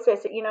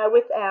process it.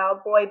 With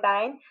our boy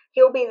Bane,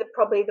 he'll be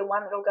probably the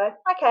one that'll go,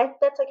 okay,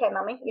 that's okay,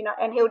 mummy,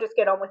 and he'll just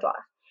get on with life.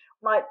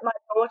 My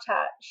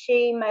daughter,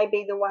 she may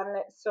be the one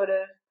that's sort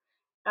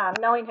of,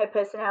 knowing her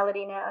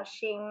personality now,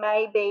 she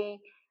may be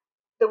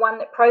the one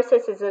that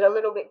processes it a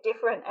little bit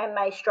different and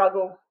may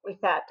struggle with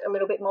that a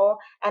little bit more.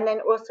 And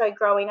then also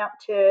growing up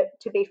to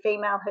be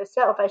female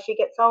herself as she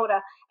gets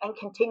older and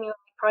continually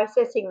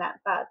processing that.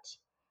 But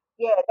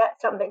yeah,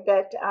 that's something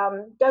that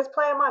does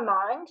play on my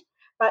mind.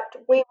 But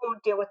we will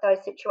deal with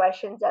those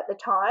situations at the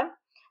time.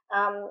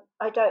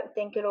 I don't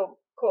think it'll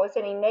cause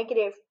any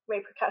negative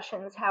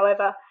repercussions.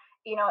 However,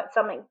 it's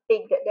something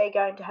big that they're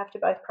going to have to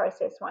both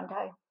process one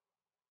day.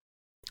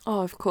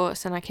 Oh, of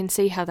course. And I can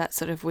see how that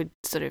would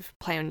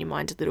play on your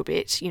mind a little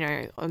bit,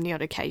 on the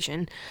odd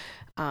occasion,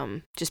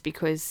 just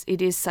because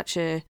it is such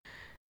a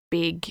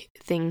big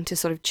thing to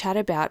sort of chat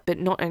about. But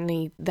not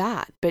only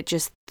that, but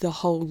just the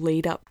whole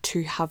lead up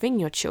to having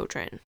your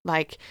children.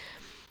 Like,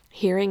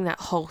 hearing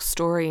that whole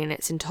story in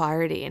its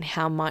entirety and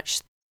how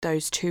much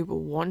those two were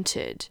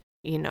wanted,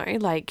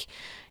 like,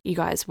 you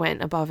guys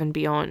went above and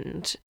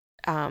beyond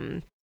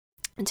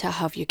to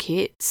have your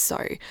kids. So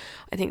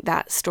I think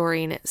that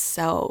story in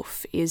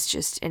itself is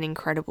just an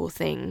incredible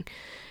thing.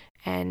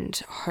 And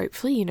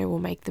hopefully, will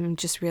make them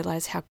just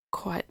realize how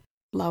quite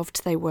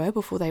loved they were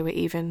before they were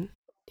even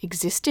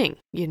existing,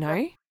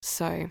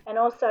 So, And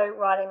also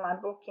writing my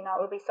book, it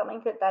will be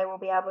something that they will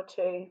be able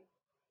to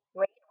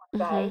read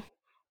one mm-hmm. day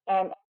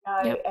and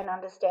know Yep. and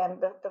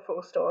understand the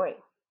full story.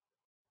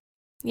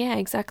 Yeah,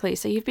 exactly.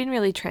 So you've been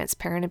really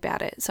transparent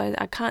about it. So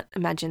I can't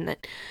imagine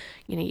that,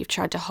 you've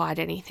tried to hide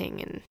anything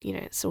and,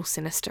 it's all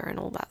sinister and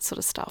all that sort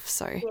of stuff.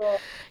 So,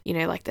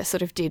 Yeah, like they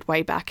sort of did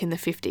way back in the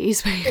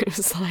 50s where it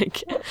was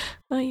like,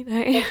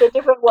 it's a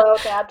different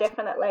world now,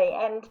 definitely.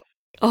 And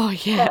Oh,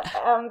 yeah.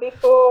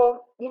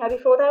 before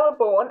they were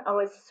born, I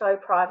was so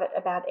private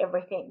about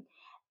everything.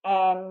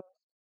 And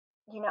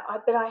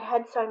but I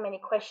had so many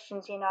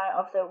questions,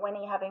 of the when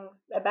are you having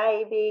a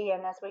baby,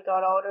 and as we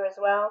got older as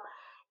well,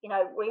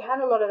 we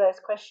had a lot of those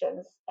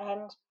questions.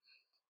 And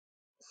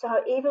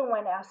so even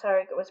when our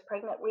surrogate was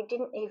pregnant, we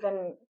didn't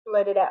even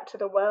let it out to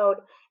the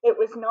world. It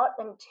was not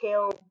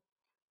until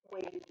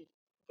we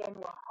then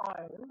were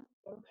home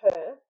in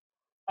Perth,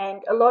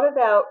 and a lot of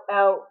our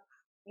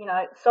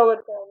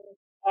solid friends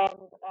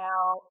and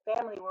our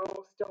family were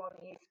all still on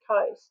the East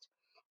Coast.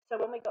 So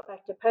when we got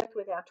back to Perth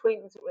with our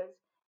twins, it was,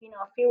 a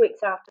few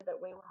weeks after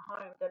that we were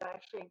home that I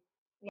actually,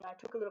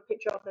 took a little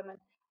picture of them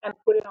and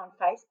put it on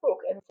Facebook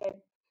and said,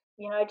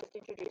 just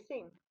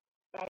introducing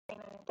Rain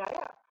and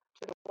Daya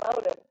to the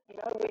world. And,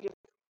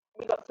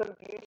 we got some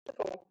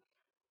beautiful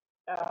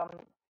um,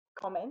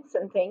 comments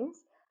and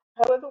things.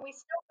 However, we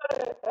still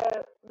got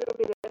a little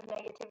bit of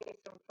negativity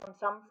from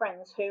some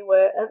friends who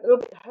were a little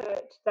bit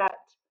hurt that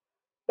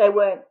they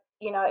weren't,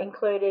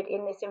 included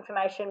in this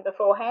information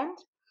beforehand.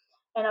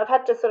 And I've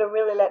had to sort of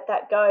really let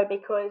that go,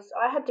 because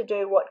I had to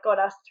do what got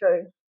us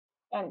through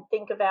and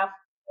think of our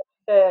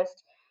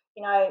first,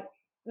 you know,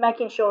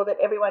 making sure that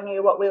everyone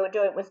knew what we were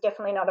doing was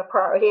definitely not a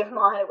priority of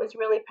mine. It was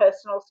really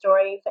personal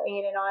story for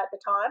Ian and I at the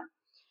time.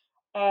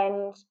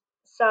 And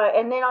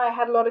and then I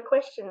had a lot of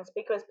questions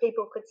because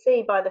people could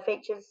see by the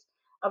features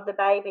of the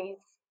babies,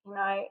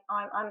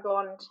 I'm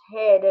blonde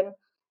haired and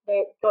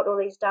they've got all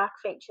these dark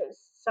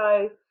features.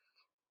 So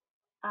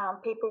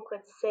people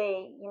could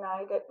see,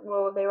 that,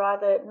 well, they're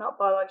either not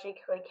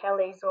biologically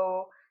Kelly's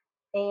or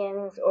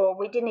Ian's, or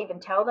we didn't even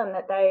tell them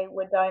that they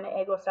were donor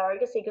egg or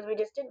surrogacy because we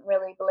just didn't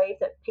really believe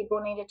that people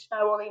needed to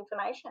know all the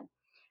information.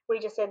 we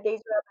just said these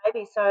are our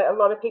babies. So a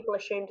lot of people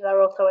assumed they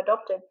were also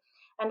adopted.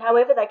 And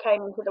however they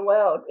came into the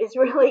world is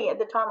really, at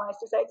the time, I used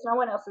to say, it's no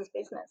one else's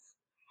business.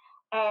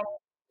 And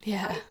I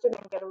Yeah. used to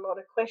then get a lot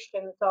of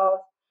questions of,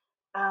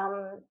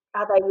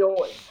 are they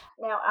yours?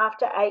 Now,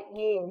 after 8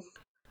 years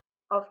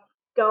of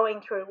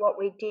going through what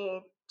we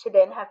did, to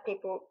then have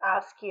people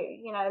ask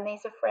you, and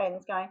these are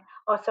friends going,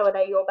 oh, so are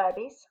they your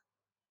babies?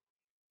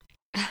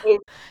 Is,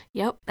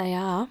 Yep, they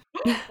are.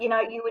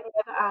 you would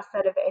never ask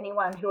that of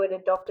anyone who had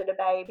adopted a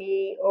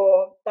baby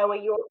or they were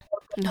our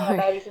No.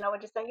 babies. And I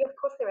would just say, yeah, of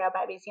course they're our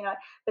babies.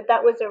 But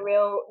that was a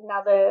real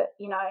another,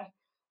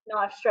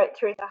 knife straight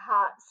through the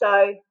heart.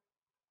 So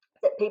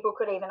that people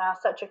could even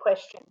ask such a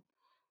question.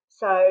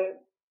 So,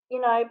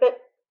 but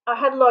I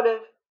had a lot of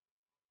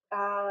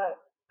uh,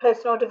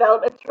 personal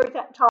development through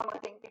that time, I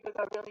think, because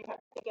I really had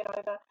to get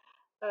over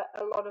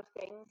a lot of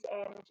things.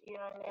 And,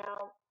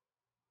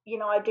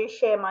 now, I do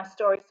share my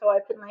story so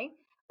openly,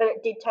 but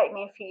it did take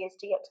me a few years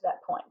to get to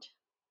that point.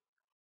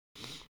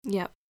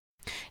 Yep.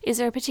 Is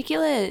there a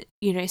particular,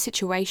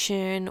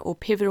 situation or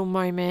pivotal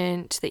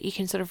moment that you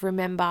can sort of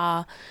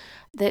remember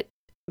that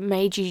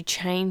made you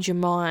change your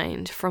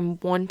mind from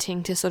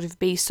wanting to sort of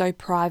be so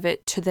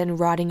private to then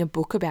writing a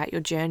book about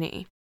your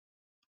journey?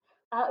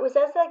 It was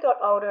as I got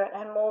older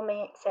and more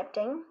me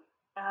accepting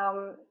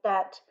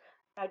that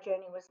our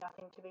journey was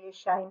nothing to be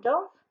ashamed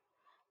of,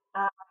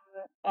 um,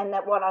 and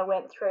that what I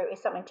went through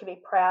is something to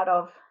be proud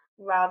of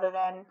rather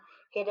than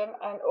hidden.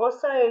 And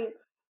also,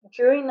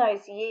 during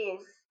those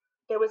years,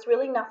 there was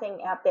really nothing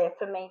out there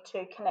for me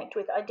to connect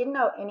with. I didn't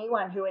know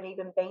anyone who had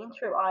even been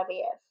through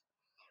IVF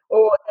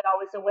or that I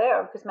was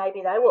aware of, because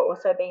maybe they were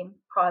also being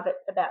private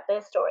about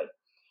their story.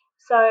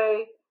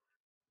 So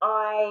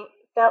I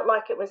felt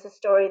like it was a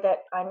story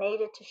that I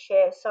needed to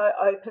share so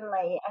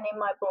openly. And in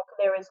my book,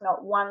 there is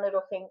not one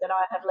little thing that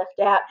I have left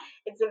out.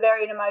 It's a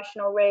very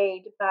emotional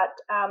read, but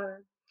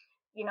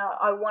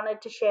I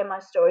wanted to share my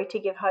story to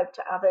give hope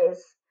to others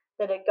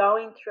that are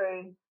going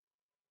through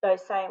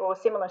those same or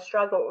similar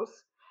struggles,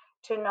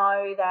 to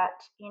know that,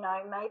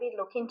 maybe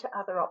look into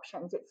other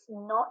options. It's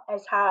not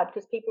as hard,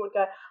 because people would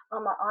go,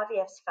 oh, my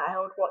IVF's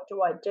failed, what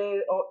do I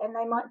do? And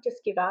they might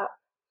just give up.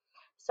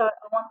 So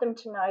I want them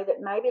to know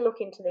that maybe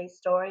look into these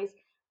stories,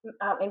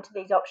 into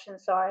these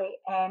options, sorry,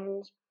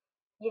 and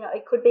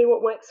it could be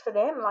what works for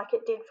them, like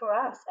it did for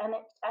us. And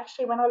it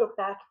actually, when I look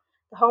back,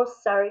 the whole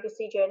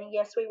surrogacy journey,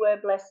 yes, we were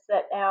blessed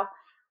that our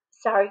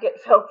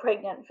surrogate fell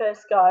pregnant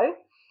first go,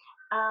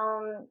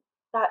 um,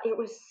 but it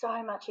was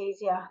so much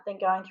easier than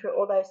going through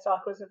all those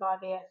cycles of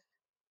IVF.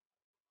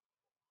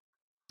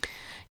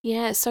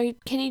 Yeah, so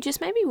can you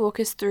just maybe walk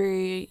us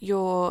through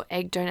your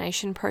egg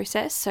donation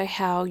process? So,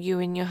 how you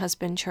and your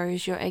husband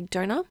chose your egg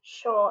donor?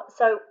 Sure.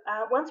 So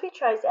once we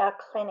chose our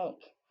clinic,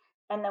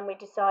 and then we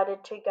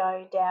decided to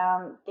go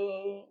down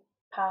the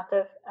path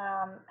of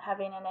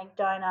having an egg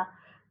donor,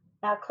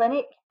 our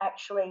clinic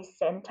actually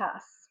sent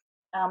us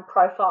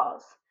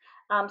profiles.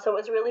 So it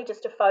was really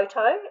just a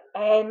photo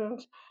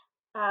and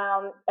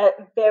a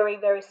very,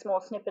 very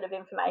small snippet of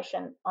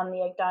information on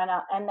the egg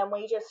donor. And then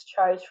we just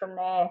chose from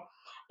there.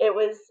 It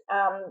was,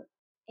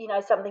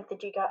 something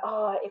that you go,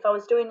 oh, if I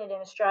was doing it in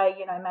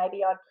Australia,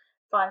 maybe I'd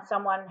find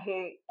someone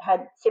who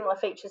had similar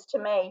features to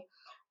me.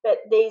 But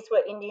these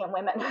were Indian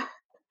women.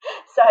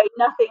 So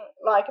nothing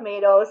like me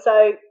at all.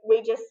 So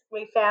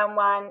we found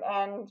one,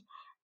 and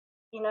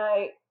you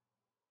know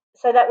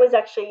so that was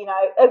actually,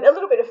 a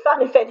little bit of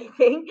fun, if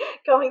anything,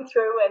 going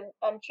through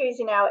and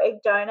choosing our egg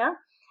donor.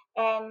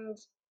 And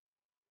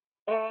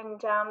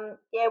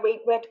yeah, we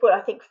had to put,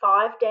 I think,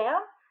 five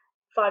down,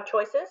 five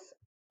choices,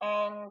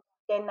 and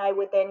then they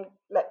would then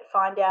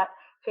find out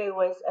who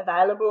was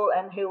available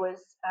and who was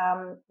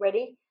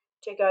ready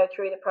to go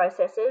through the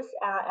processes.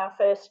 Our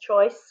first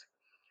choice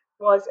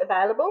was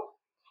available.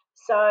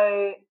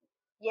 So,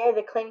 yeah,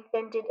 the clinic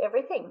then did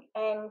everything,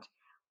 and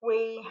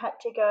we had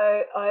to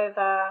go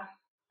over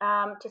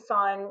to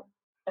sign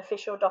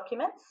official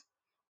documents.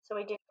 So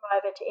we did go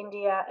over to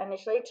India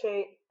initially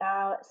to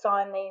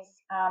sign these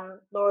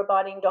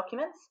law-abiding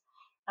documents,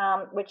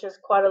 which is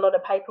quite a lot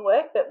of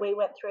paperwork. But we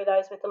went through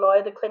those with the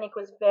lawyer. The clinic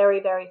was very,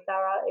 very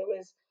thorough. It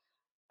was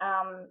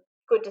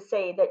good to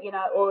see that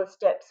all the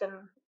steps and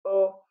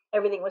all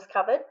everything was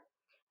covered.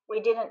 We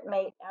didn't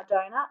meet our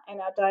donor, and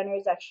our donor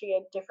is actually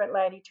a different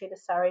lady to the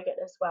surrogate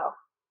as well.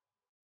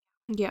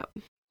 Yeah.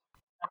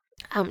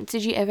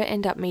 Did you ever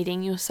end up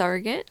meeting your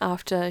surrogate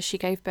after she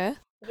gave birth?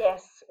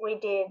 Yes, we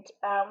did.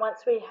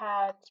 Once we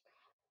had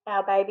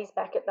our babies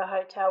back at the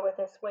hotel with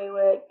us, we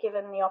were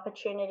given the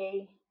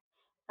opportunity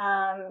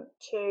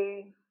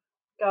to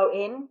go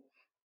in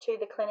to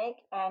the clinic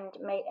and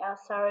meet our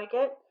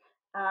surrogate.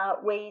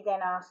 We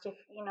then asked if,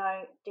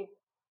 did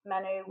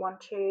Manu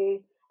want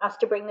us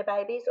to bring the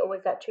babies, or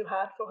was that too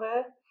hard for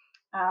her?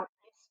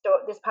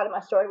 This part of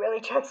my story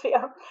really chokes me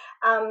up.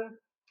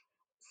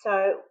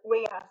 So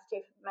we asked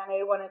if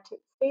Manu wanted to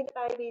see the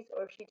babies,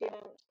 or if she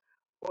didn't,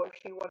 or if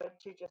she wanted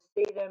to just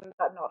see them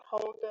but not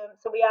hold them.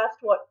 So we asked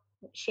what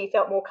she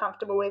felt more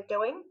comfortable with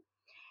doing.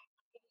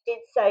 She did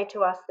say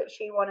to us that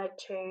she wanted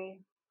to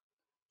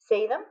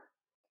see them,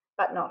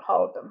 but not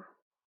hold them.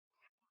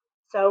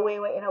 So we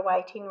were in a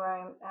waiting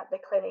room at the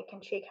clinic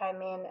and she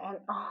came in and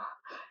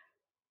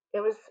it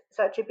was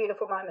such a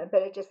beautiful moment,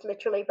 but it just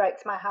literally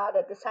breaks my heart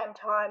at the same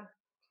time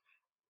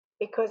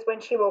because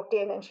when she walked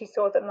in and she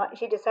saw them, like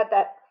she just had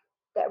that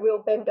real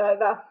bend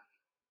over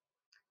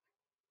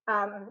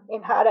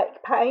in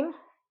heartache pain.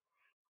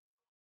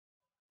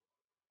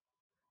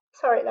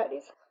 Sorry,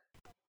 ladies.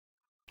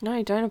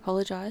 No, don't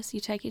apologise. You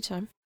take your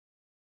time.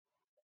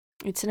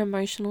 It's an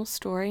emotional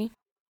story.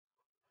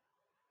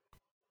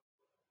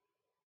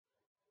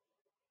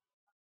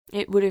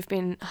 It would have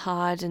been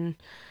hard, and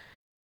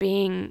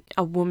being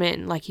a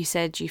woman, like you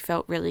said, you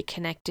felt really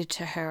connected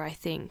to her, I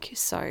think.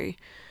 So,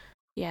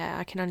 yeah,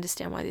 I can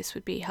understand why this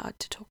would be hard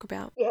to talk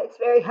about. Yeah, it's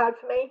very hard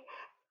for me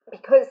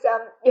because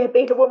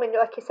being a woman,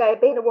 like you say,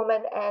 being a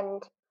woman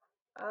um,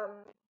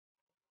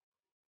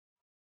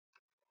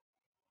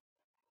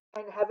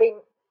 and having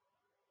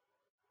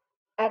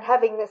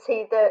to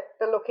see the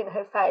look in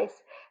her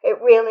face, it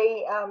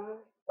really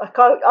like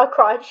I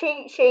cried.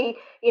 She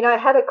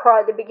had a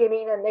cry at the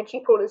beginning and then she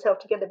pulled herself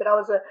together, but I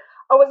was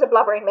a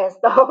blubbering mess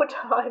the whole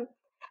time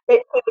that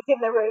she was in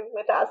the room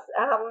with us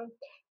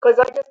because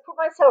I just put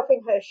myself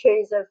in her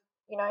shoes of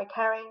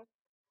carrying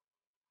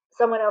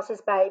someone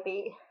else's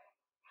baby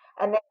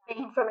and then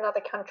being from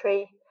another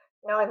country,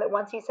 knowing that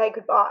once you say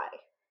goodbye,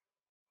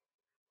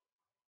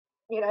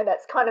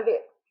 that's kind of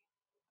it.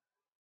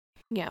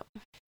 Yeah,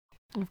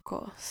 of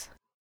course.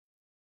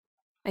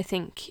 I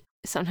think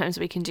sometimes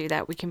we can do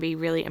that. We can be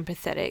really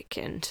empathetic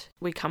and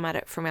we come at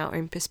it from our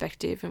own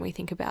perspective and we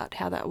think about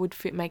how that would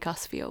make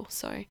us feel.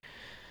 So,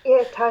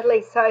 Yeah,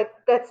 totally. So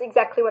that's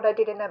exactly what I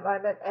did in that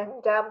moment. And,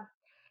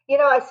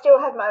 I still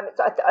have moments.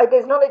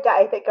 There's not a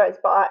day that goes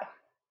by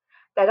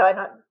that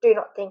do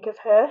not think of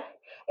her.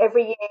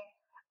 Every year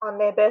on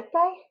their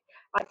birthday,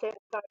 I send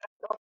photos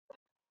of,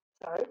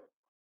 sorry,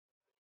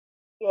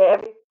 yeah,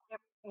 every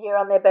year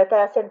on their birthday,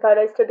 I send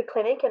photos to the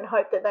clinic and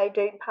hope that they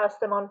do pass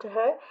them on to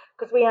her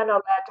because we are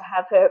not allowed to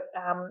have her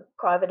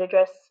private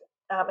address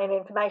and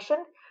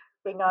information.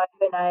 We know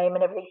her name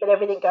and everything, but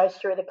everything goes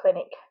through the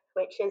clinic,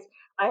 which is,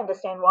 I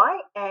understand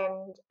why.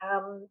 And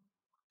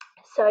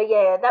so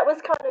yeah, that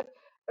was kind of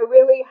a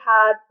really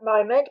hard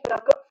moment, but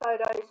I've got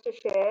photos to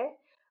share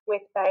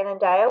with Bane and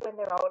Dale when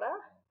they're older,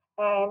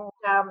 and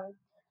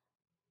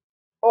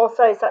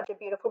also such a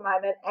beautiful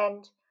moment.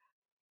 And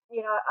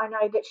I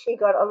know that she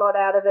got a lot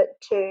out of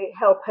it to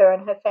help her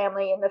and her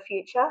family in the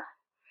future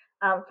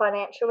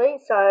financially.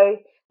 So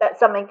that's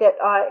something that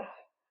I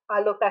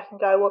look back and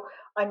go, well,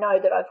 I know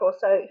that I've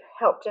also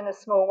helped in a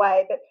small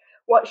way, but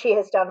what she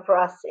has done for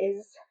us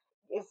is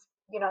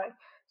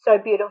so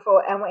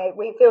beautiful, and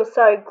we feel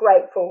so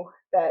grateful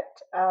that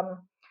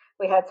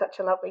we had such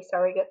a lovely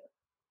surrogate.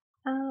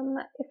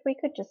 If we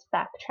could just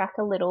backtrack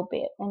a little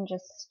bit and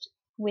just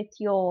with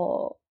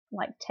your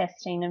like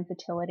testing and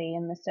fertility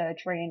and the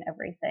surgery and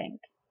everything,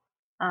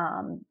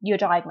 your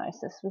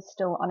diagnosis was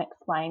still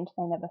unexplained.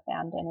 They never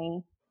found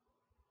any.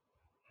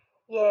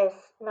 Yes,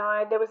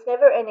 no, there was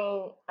never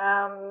any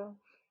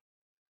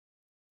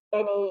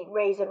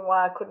reason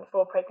why I couldn't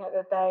fall pregnant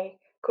that they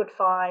could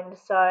find.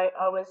 So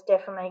I was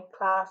definitely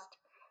classed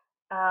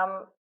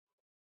um,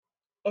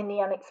 in the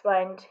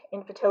unexplained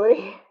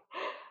infertility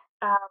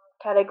um,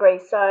 category.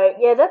 So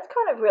yeah, that's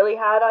kind of really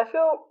hard. I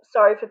feel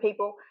sorry for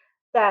people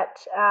that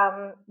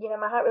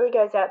my heart really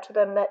goes out to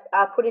them that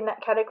are put in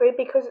that category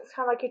because it's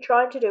kind of like you're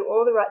trying to do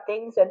all the right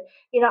things. And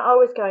I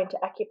was going to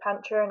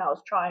acupuncture and I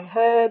was trying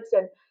herbs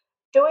and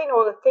doing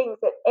all the things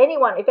that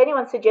if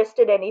anyone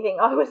suggested anything,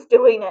 I was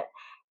doing it.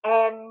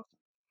 And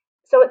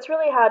so it's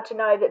really hard to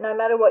know that no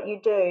matter what you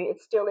do,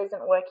 it still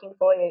isn't working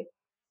for you.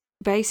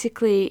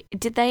 basically,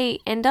 did they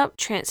end up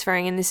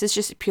transferring, and this is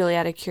just purely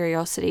out of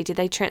curiosity, did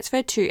they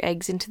transfer 2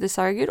 eggs into the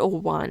surrogate or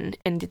one,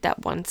 and did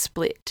that one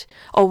split?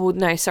 Oh, well,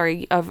 no,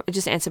 sorry, I've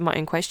just answered my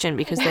own question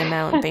because they're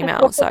male and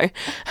female, so.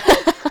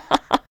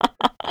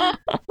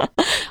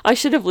 I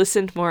should have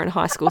listened more in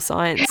high school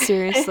science,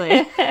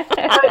 seriously.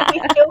 But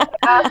we still get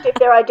asked if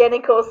they're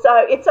identical,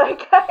 so it's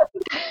okay.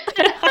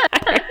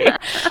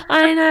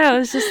 I know, I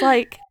was just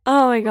like,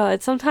 oh my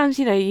God, sometimes,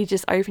 you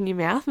just open your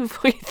mouth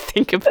before you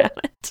think about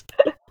it.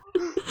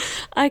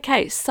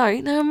 Okay, so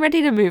now I'm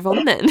ready to move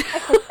on then.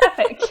 Okay,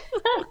 perfect.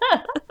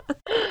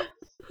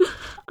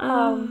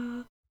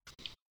 Uh,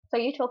 So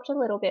you talked a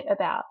little bit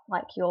about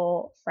like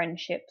your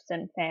friendships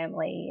and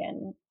family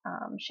and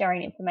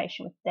sharing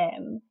information with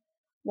them.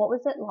 What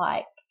was it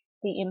like,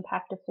 the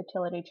impact of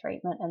fertility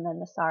treatment and then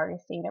the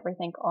surrogacy and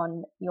everything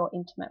on your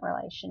intimate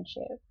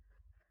relationship?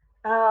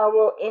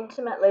 Well,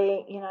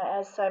 intimately,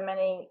 as so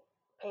many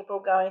people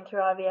going through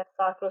IVF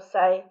cycles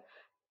say,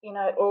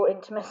 all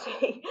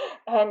intimacy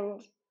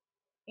and,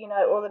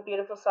 all the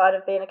beautiful side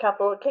of being a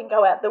couple can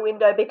go out the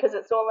window because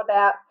it's all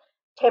about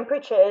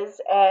temperatures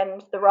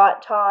and the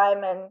right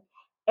time and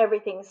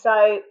everything.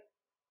 So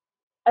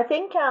I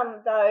think,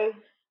 though,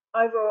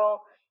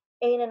 overall,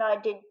 Ian and I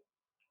did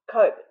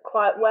cope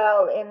quite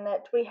well in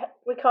that we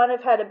kind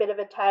of had a bit of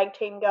a tag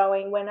team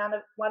going when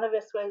one of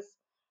us was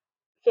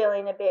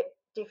feeling a bit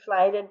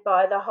deflated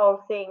by the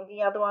whole thing.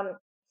 The other one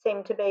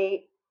seemed to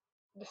be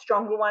the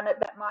stronger one at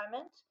that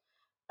moment.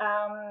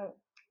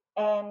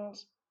 And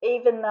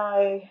even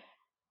though,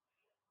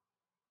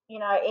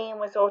 Ian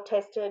was all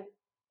tested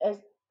as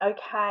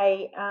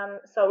okay,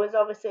 so it was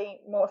obviously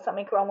more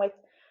something wrong with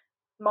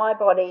my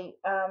body.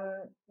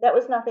 That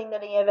was nothing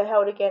that he ever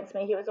held against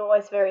me. He was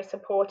always very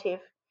supportive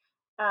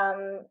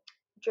um,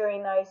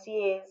 during those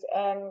years.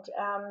 And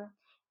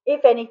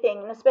if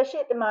anything, and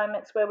especially at the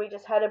moments where we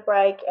just had a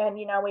break and,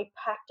 we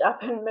packed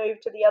up and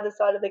moved to the other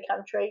side of the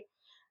country,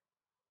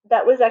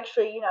 that was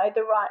actually,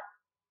 the right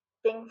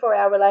thing for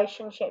our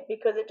relationship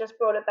because it just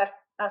brought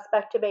us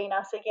back to being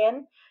us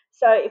again.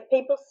 So if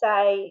people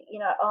say,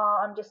 oh,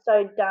 I'm just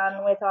so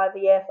done with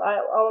IVF,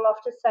 I will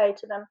often say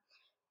to them,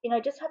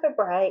 just have a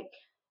break,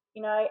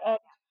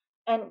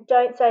 and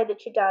don't say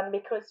that you're done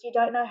because you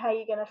don't know how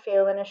you're going to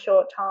feel in a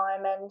short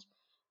time. And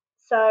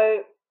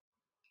so,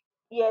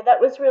 yeah,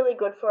 that was really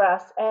good for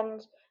us.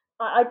 And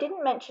I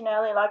didn't mention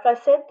earlier, like I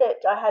said,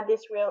 that I had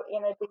this real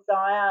inner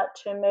desire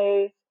to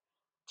move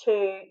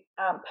to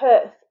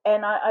Perth,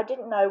 and I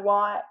didn't know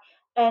why.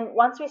 And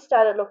once we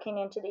started looking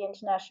into the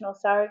international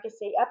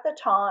surrogacy, at the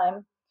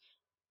time,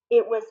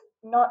 it was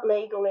not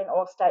legal in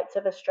all states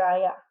of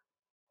Australia.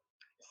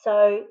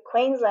 So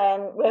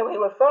Queensland, where we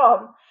were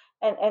from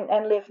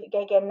and live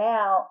again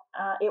now,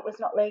 it was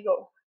not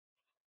legal.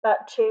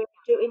 But to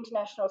do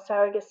international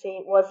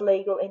surrogacy was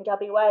legal in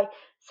WA.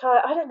 So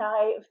I don't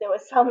know if there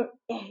was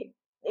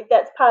if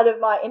that's part of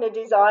my inner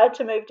desire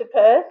to move to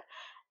Perth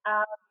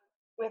um,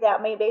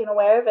 without me being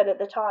aware of it at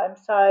the time.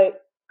 So,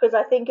 because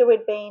I think it would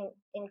have been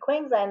in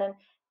Queensland and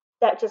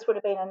that just would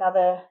have been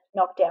another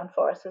knockdown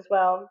for us as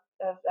well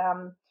of,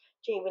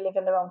 gee, we live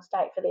in the wrong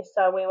state for this.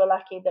 So we were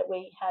lucky that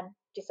we had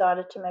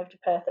decided to move to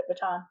Perth at the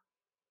time.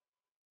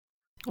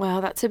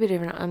 Wow, that's a bit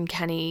of an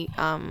uncanny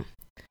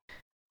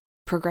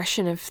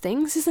progression of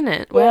things, isn't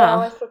it? Yeah, I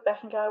Wow. always look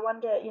back and go, I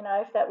wonder,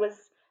 if that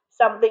was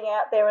something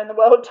out there in the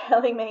world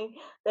telling me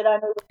that I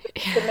needed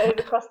to move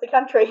across the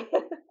country.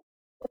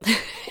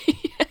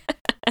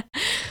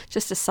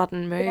 Just a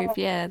sudden move.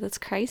 Yeah, that's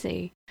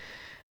crazy.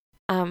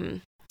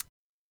 And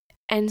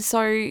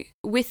so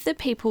with the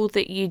people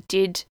that you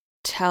did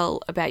tell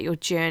about your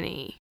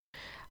journey,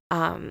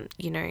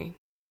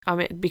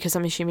 because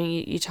I'm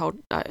assuming you told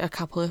a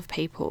couple of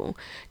people,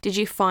 did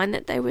you find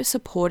that they were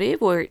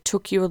supportive, or it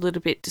took you a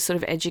little bit to sort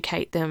of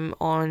educate them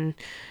on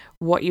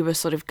what you were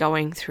sort of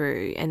going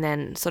through? And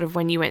then sort of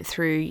when you went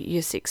through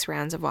your 6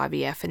 rounds of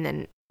IVF and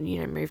then,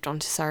 moved on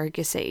to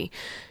surrogacy,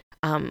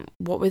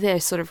 what were their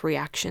sort of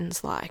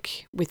reactions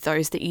like with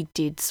those that you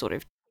did sort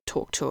of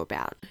talk to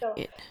about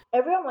it?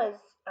 Everyone was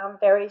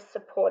very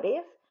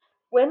supportive.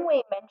 When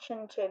we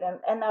mentioned to them,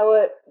 and they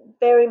were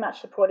very much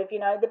supportive,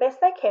 the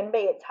best they can be.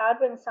 It's hard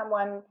when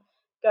someone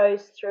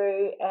goes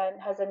through and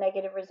has a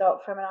negative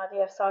result from an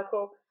IVF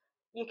cycle.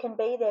 You can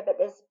be there, but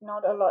there's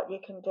not a lot you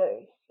can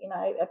do,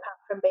 apart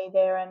from be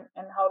there and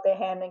hold their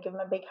hand and give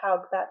them a big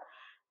hug. But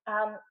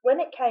when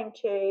it came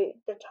to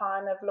the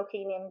time of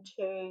looking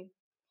into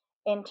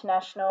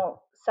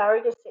international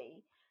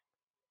surrogacy,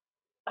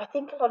 I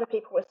think a lot of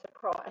people were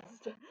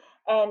surprised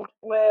and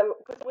were,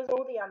 because it was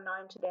all the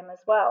unknown to them as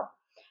well,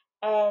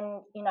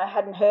 and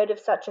hadn't heard of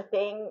such a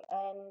thing,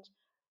 and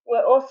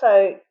were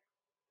also,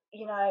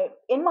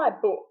 in my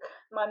book,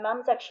 my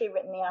mum's actually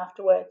written the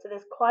afterwards, so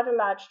there's quite a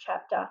large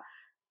chapter,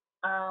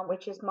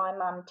 which is my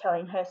mum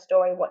telling her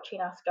story,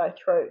 watching us go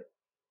through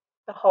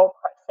the whole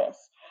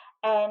process,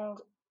 and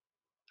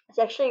it's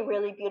actually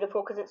really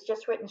beautiful because it's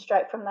just written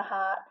straight from the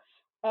heart.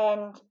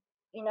 And,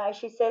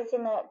 she says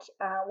in it,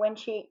 when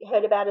she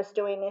heard about us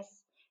doing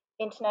this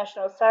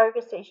international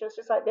surrogacy, she was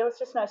just like, there was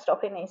just no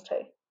stopping these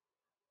two.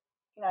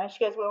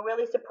 She goes, we were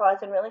really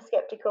surprised and really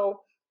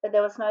skeptical, but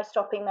there was no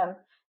stopping them.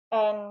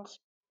 And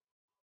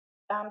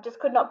just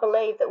could not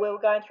believe that we were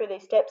going through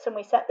these steps. And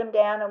we sat them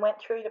down and went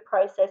through the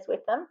process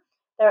with them.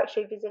 They're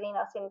actually visiting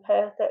us in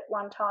Perth at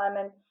one time.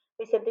 And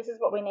we said, this is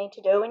what we need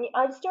to do. And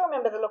I still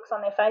remember the looks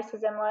on their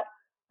faces. I'm like,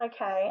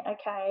 okay,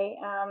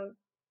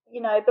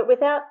 but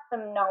without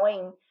them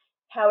knowing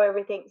how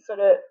everything sort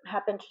of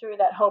happened through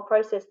that whole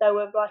process, they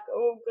were like,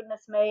 oh,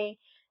 goodness me,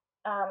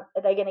 are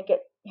they going to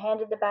get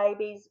handed the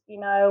babies,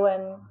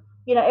 and,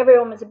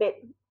 everyone was a bit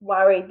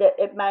worried that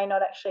it may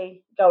not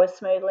actually go as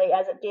smoothly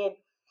as it did.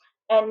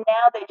 And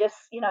now they just,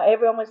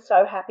 everyone was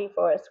so happy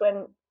for us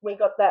when we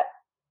got that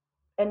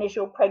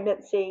initial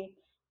pregnancy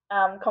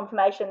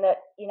confirmation that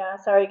our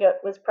surrogate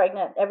was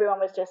pregnant. Everyone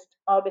was just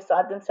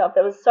beside themselves.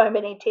 There was so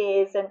many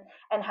tears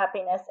and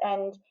happiness.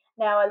 And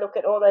now I look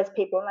at all those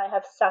people and they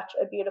have such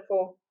a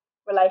beautiful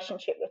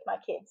relationship with my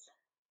kids.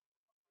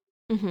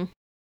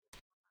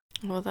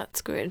 Mm-hmm. Well,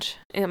 that's good.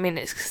 I mean,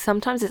 I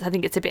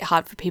think it's a bit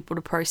hard for people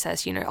to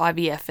process,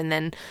 IVF and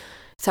then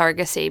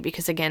surrogacy,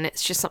 because again,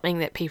 it's just something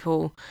that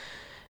people,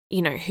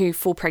 who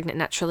fall pregnant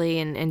naturally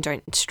and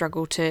don't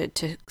struggle to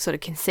sort of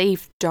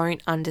conceive,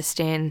 don't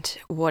understand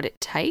what it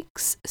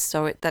takes,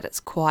 so that it's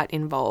quite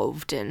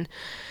involved, and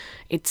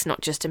it's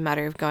not just a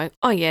matter of going,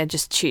 oh yeah,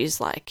 just choose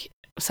like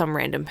some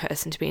random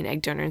person to be an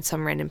egg donor and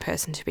some random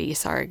person to be your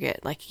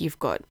surrogate. Like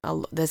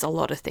there's a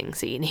lot of things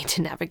that you need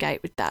to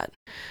navigate with that.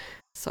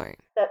 So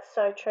That's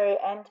so true.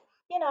 And,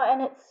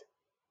 and it's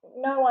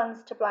no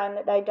one's to blame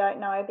that they don't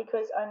know,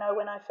 because I know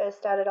when I first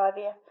started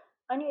IVF,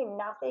 I knew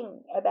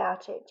nothing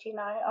about it.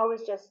 I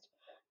was just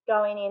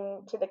going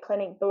into the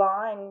clinic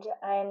blind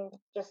and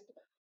just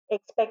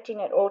expecting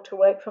it all to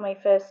work for me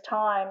first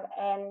time.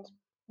 And,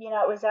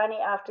 it was only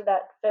after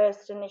that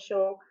first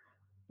initial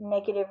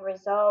negative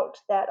result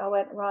that I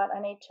went, right, I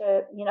need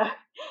to,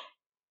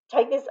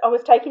 take this. I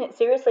was taking it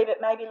seriously, but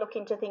maybe look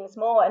into things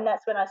more. And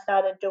that's when I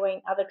started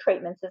doing other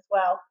treatments as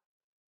well,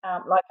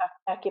 like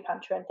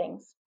acupuncture and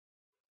things.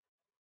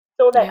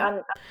 It's all that yeah, I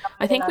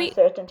unknown think and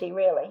uncertainty,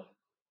 really.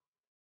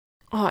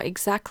 Oh,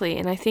 exactly.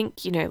 And I think,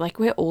 like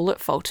we're all at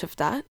fault of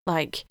that.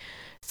 Like,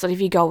 sort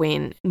of you go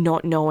in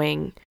not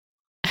knowing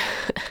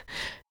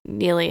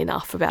nearly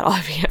enough about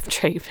IVF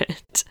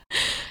treatment.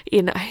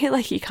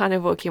 Like you kind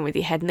of walk in with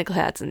your head in the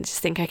clouds and just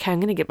think, okay, I'm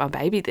going to get my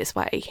baby this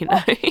way,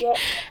 Yeah,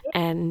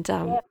 and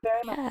very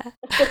yeah,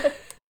 much.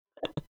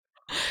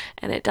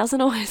 and it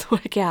doesn't always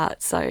work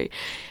out. So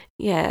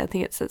yeah, I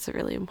think that's a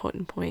really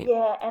important point.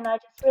 Yeah, and I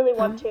just really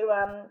want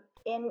to,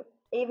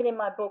 even in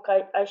my book,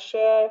 I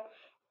share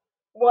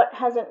what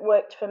hasn't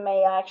worked for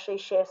me. I actually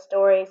share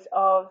stories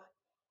of,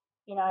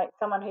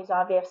 someone whose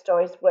IVF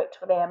stories worked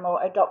for them,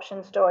 or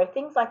adoption story,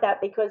 things like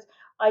that, because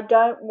I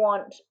don't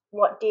want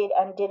what did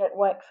and didn't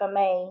work for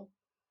me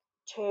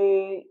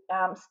to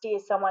steer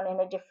someone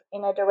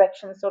in a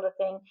direction, sort of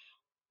thing.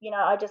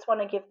 I just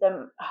want to give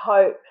them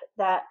hope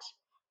that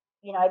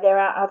there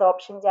are other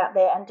options out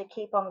there, and to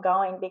keep on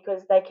going,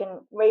 because they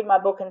can read my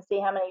book and see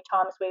how many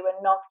times we were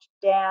knocked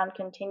down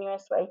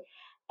continuously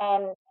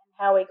and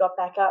how we got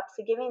back up.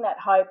 So giving that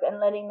hope and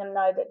letting them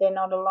know that they're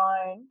not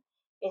alone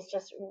is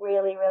just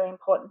really, really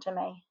important to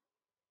me.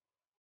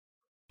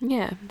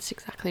 Yeah, that's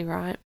exactly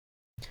right.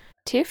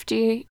 Tiff, do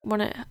you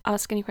want to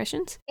ask any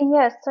questions?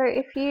 Yeah, so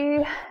if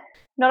you,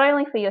 not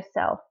only for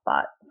yourself,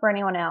 but for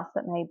anyone else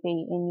that may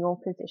be in your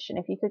position,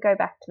 if you could go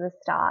back to the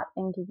start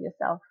and give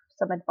yourself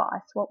some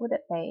advice, what would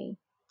it be?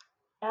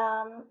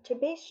 To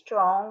be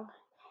strong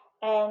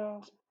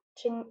and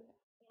to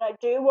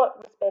do what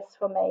was best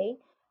for me,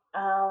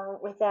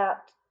 without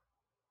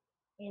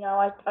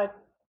I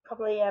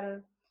probably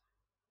am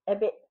a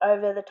bit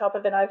over the top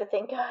of an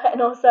overthinker,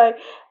 and also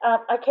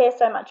I care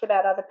so much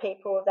about other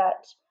people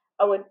that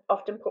I would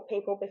often put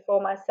people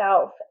before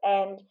myself.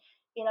 And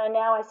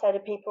now I say to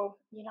people,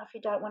 if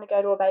you don't want to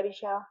go to a baby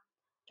shower,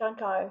 don't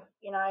go.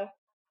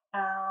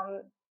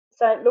 Um,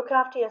 so look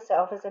after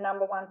yourself as a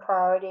number one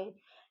priority,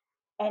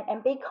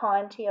 and be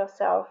kind to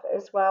yourself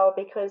as well,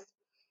 because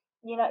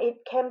it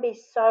can be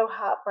so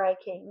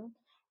heartbreaking.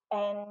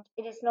 And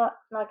it is not,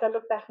 like, I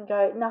look back and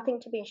go, nothing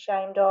to be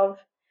ashamed of.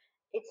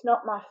 It's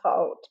not my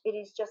fault. It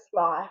is just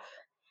life.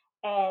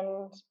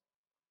 And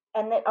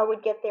that I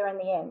would get there in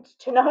the end.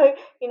 To know,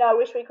 I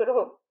wish we could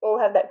all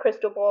have that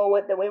crystal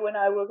ball that we would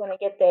know we were going to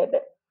get there.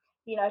 But,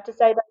 to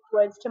say those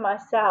words to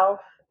myself,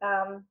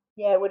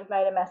 yeah, would have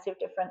made a massive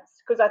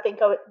difference. Because I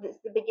think at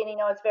the beginning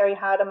I was very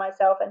hard on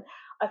myself, and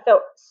I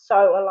felt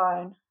so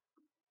alone.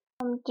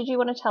 Did you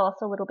want to tell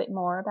us a little bit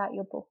more about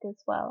your book as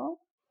well?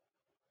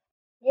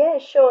 Yeah,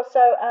 sure.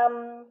 So,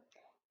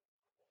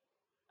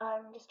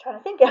 I'm just trying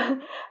to think.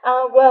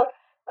 Well,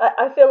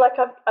 I feel like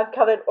I've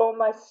covered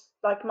almost,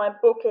 like, my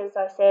book, as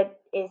I said,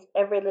 is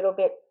every little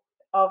bit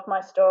of my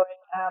story.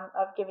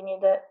 I've given you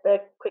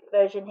the quick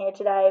version here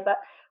today, but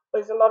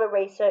there's a lot of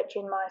research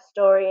in my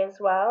story as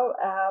well,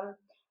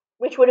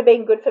 which would have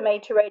been good for me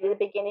to read at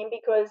the beginning,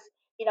 because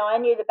I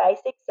knew the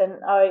basics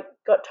and I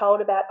got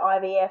told about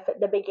IVF at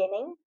the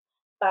beginning,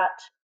 but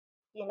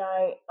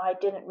I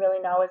didn't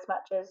really know as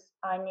much as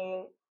I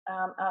knew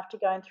after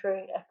going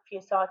through a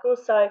few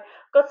cycles. So,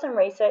 got some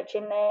research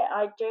in there.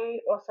 I do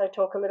also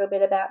talk a little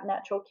bit about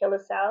natural killer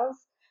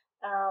cells.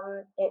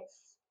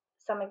 It's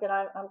something that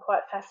I'm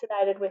quite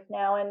fascinated with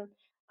now, and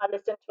I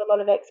listen to a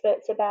lot of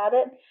experts about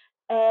it.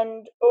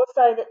 And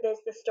also that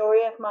there's the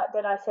story of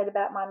that I said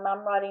about my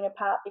mum riding a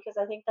part, because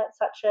I think that's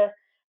such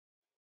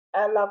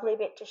a lovely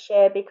bit to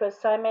share, because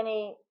so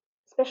many,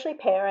 especially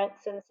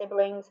parents and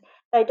siblings,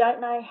 they don't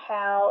know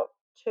how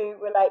to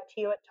relate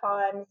to you at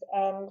times,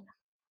 and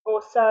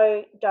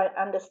also don't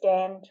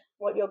understand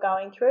what you're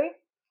going through.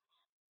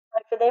 So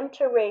for them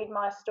to read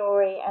my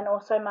story and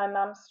also my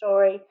mum's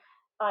story,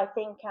 I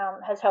think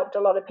has helped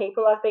a lot of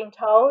people, I've been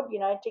told,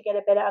 to get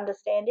a better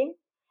understanding.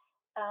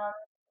 Um,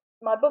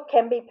 my book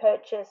can be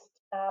purchased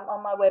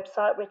on my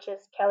website, which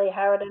is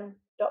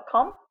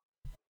kellyharraden.com.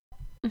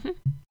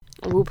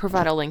 We'll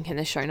provide a link in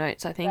the show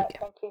notes, I think. Great,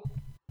 thank you.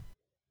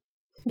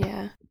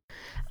 Yeah.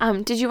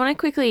 Did you want to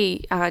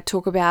quickly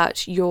talk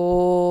about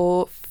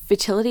your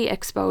fertility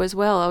expo as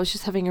well? I was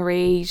just having a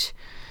read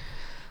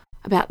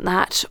about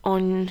that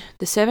on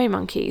the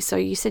SurveyMonkey. So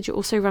you said you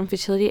also run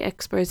fertility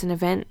expos and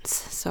events.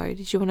 So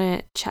did you want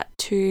to chat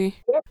to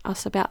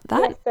us about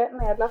that? Yes,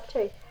 certainly, I'd love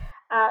to.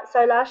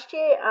 So last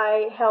year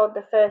I held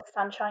the first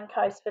Sunshine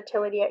Coast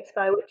Fertility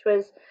Expo, which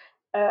was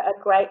a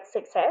great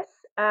success.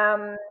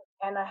 And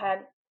I had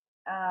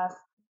uh,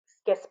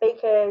 guest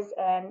speakers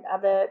and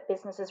other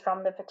businesses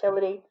from the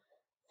fertility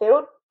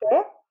field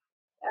there.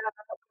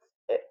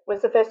 It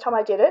was the first time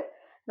I did it,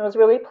 and I was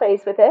really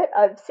pleased with it.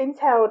 I've since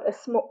held a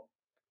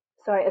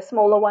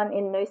smaller one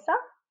in Noosa.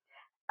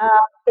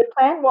 The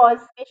plan was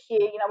this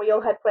year. We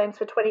all had plans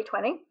for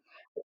 2020.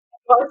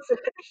 Was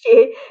this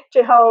year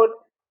to hold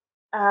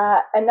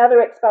another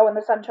expo on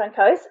the Sunshine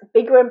Coast,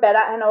 bigger and better.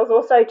 And I was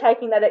also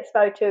taking that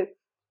expo to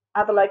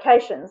other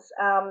locations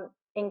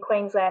in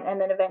Queensland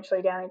and then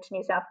eventually down into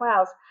New South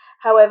Wales.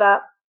 However,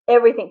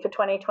 everything for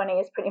 2020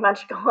 is pretty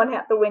much gone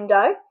out the window.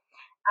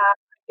 I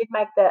did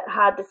make the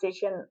hard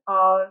decision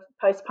of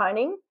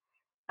postponing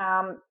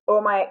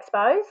all my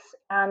expos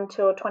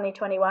until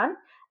 2021.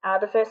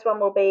 The first one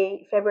will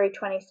be February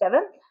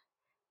 27th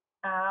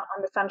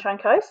on the Sunshine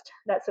Coast.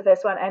 That's the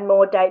first one, and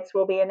more dates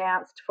will be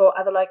announced for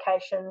other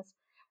locations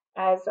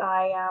as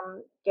I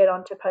get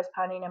on to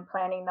postponing and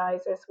planning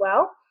those as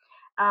well.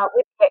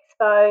 With the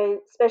expo,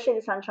 especially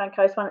the Sunshine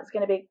Coast one, it's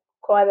going to be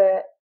quite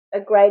a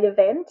great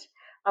event.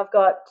 I've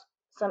got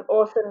some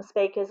awesome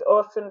speakers,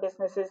 awesome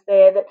businesses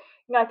there that,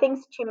 things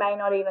that you may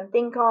not even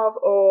think of,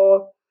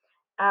 or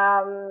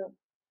um,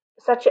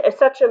 such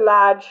a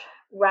large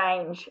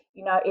range,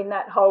 in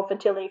that whole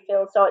fertility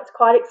field. So it's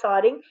quite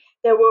exciting.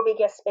 There will be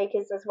guest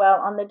speakers as well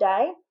on the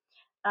day.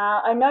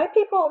 I know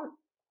people,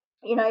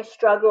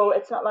 struggle.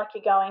 It's not like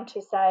you're going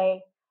to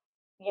say,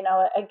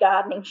 a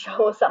gardening show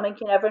or something.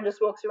 Everyone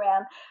just walks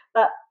around,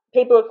 but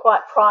people are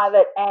quite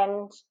private,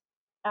 and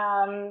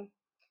um,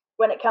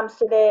 when it comes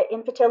to their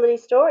infertility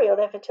story or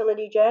their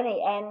fertility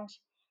journey, and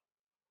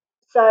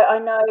so I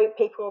know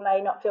people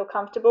may not feel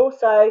comfortable.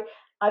 So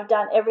I've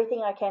done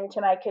everything I can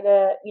to make it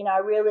a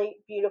really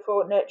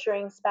beautiful,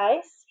 nurturing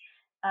space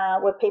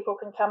where people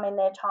can come in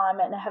their time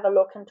and have a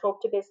look and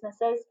talk to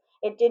businesses.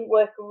 It did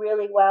work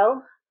really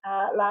well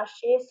last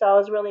year, so I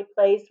was really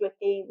pleased with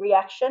the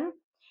reaction,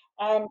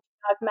 and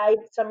I've made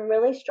some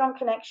really strong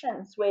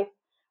connections with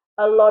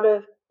a lot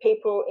of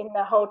people in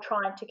the whole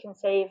trying to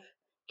conceive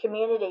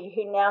community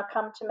who now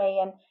come to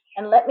me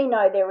and let me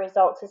know their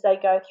results as they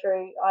go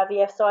through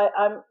IVF. So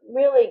I'm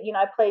really,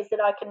 pleased that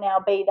I can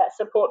now be that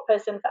support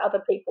person for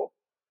other people.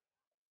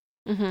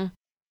 Mm-hmm.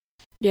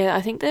 Yeah,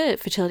 I think the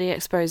Fertility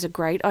Expo is a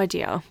great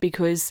idea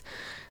because,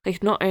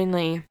 like, not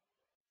only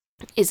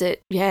is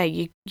it, yeah,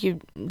 you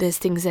there's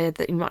things there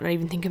that you might not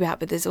even think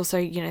about, but there's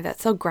also,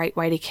 that's a great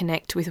way to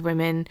connect with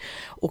women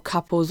or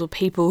couples or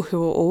people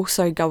who are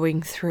also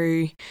going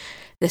through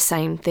the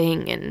same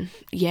thing. And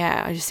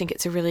yeah, I just think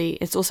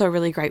it's also a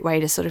really great way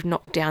to sort of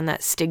knock down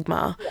that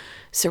stigma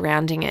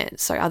surrounding it,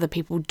 so other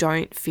people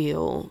don't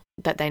feel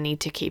that they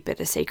need to keep it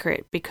a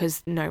secret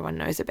because no one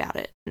knows about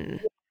it and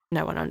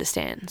no one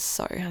understands.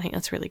 So I think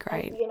that's really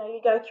great. And,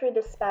 you go through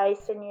the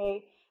space and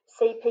you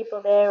see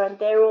people there and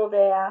they're all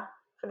there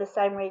for the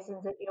same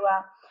reasons that you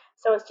are.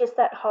 So it's just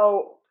that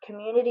whole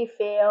community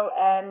feel,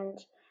 and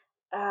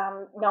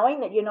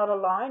knowing that you're not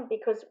alone,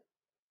 because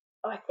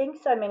I think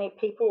so many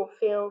people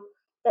feel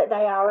that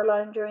they are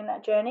alone during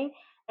that journey.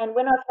 And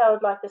when I've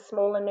held like the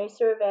smaller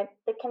Noosa event,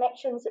 the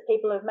connections that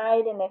people have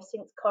made, and they've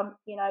since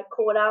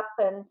caught up,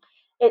 and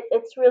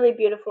it's really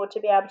beautiful to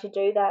be able to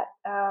do that.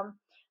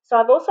 So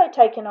I've also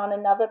taken on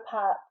another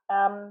part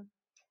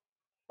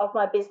of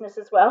my business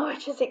as well,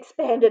 which has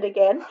expanded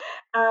again.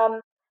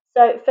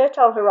 So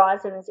Fertile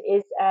Horizons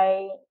is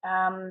a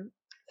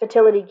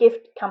fertility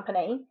gift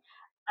company,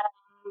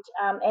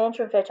 and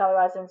Andrew and Fertile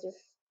Horizons is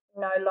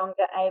no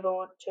longer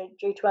able to,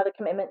 due to other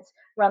commitments,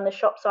 run the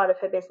shop side of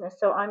her business.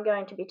 So I'm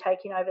going to be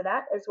taking over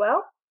that as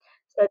well.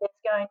 So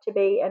there's going to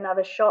be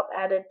another shop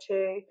added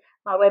to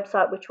my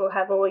website, which will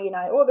have all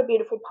the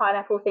beautiful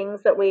pineapple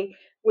things that we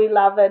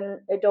love and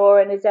adore,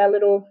 and is our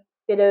little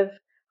bit of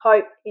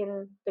hope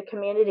in the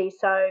community.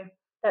 So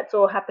that's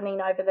all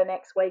happening over the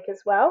next week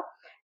as well.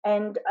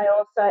 And I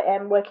also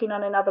am working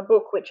on another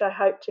book, which I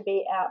hope to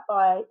be out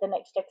by the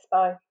next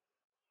expo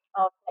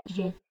of next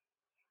year.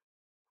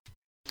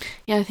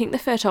 Yeah, I think the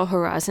Fertile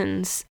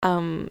Horizons,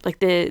 like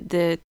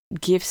the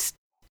gifts,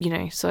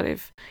 sort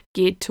of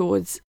geared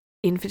towards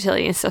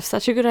infertility and stuff,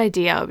 such a good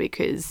idea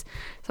because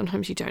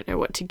sometimes you don't know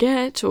what to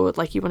get, or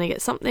like you want to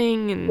get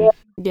something, and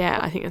yeah,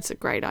 I think it's a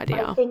great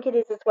idea. I think it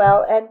is as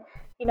well. And,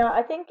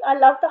 I think I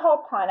love the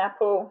whole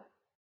pineapple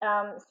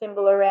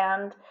symbol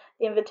around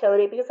the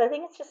infertility, because I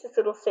think it's just this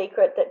little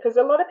secret that, because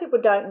a lot of people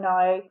don't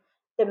know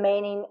the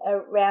meaning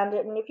around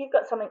it. And if you've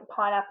got something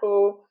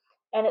pineapple,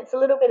 and it's a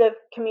little bit of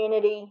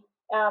community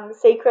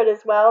secret as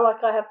well,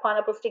 like I have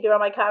pineapple sticker on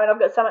my car, and I've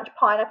got so much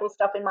pineapple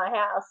stuff in my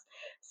house.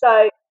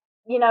 So,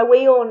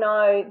 we all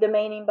know the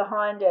meaning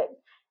behind it.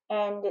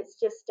 And it's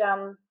just,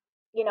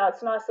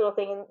 it's a nice little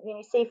thing. And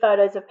you see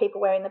photos of people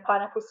wearing the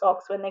pineapple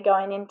socks when they're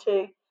going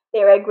into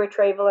their egg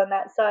retrieval and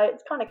that. So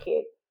it's kind of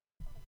cute.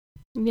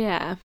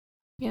 Yeah.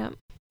 Yeah.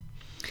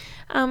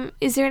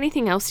 Is there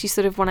anything else you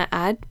sort of want to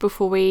add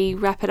before we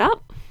wrap it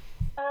up?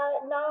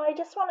 No, I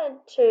just wanted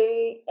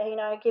to,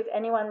 give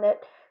anyone that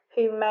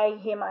who may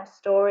hear my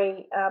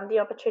story the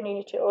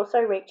opportunity to also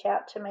reach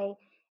out to me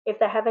if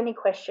they have any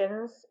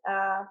questions,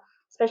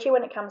 especially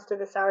when it comes to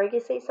the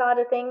surrogacy side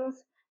of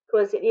things,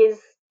 because it is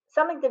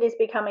something that is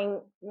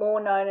becoming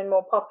more known and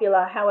more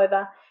popular.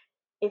 However,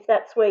 if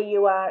that's where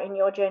you are in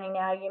your journey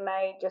now, you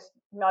may just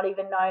not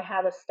even know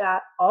how to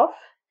start off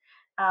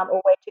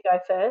or where to go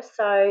first.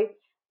 So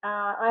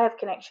I have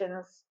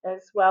connections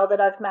as well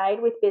that I've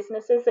made with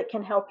businesses that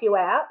can help you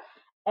out.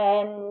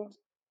 And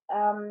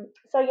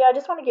I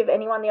just want to give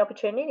anyone the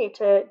opportunity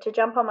to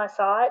jump on my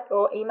site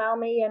or email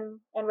me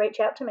and reach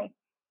out to me.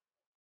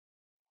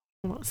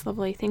 That's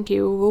lovely. Thank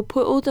you. We'll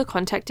put all the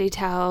contact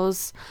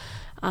details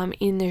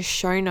in the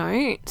show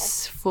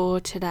notes for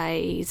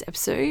today's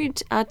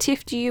episode.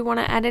 Tiff, do you want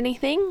to add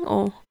anything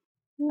or?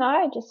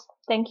 No, just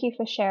thank you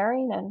for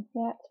sharing, and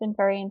it's been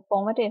very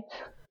informative.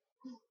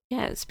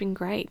 Yeah, it's been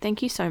great.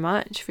 Thank you so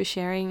much for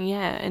sharing,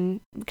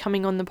 and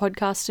coming on the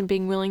podcast and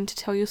being willing to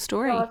tell your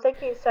story. Oh,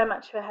 thank you so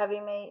much for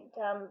having me,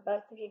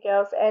 both of you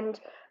girls. And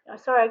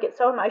sorry I get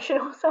so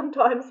emotional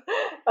sometimes.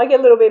 I get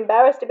a little bit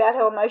embarrassed about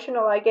how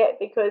emotional I get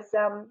because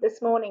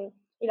this morning,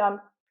 I'm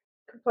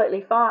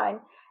completely fine,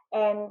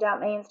 and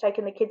Ian's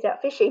taken the kids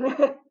out fishing,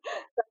 so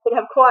I could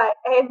have quiet.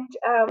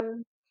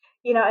 And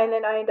and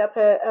then I end up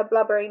a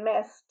blubbering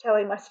mess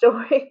telling my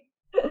story.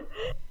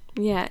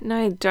 Yeah,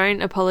 no,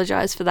 don't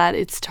apologise for that.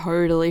 It's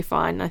totally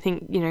fine. I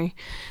think,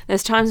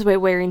 there's times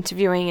where we're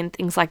interviewing and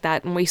things like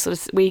that and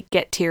we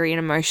get teary and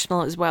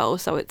emotional as well.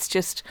 So it's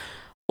just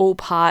all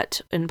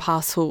part and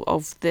parcel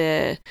of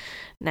the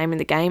name of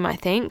the game, I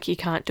think. You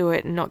can't do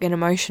it and not get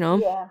emotional.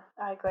 Yeah,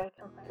 I agree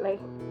completely.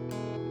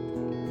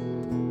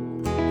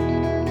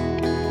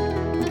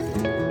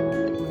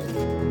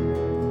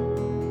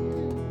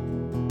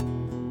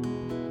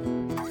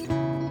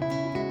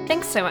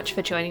 Thanks so much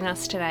for joining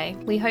us today.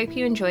 We hope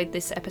you enjoyed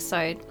this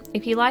episode.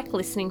 If you like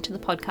listening to the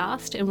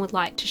podcast and would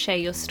like to share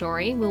your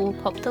story, we will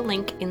pop the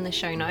link in the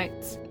show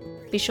notes.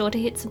 Be sure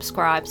to hit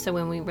subscribe so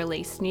when we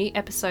release new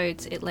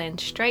episodes, it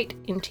lands straight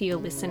into your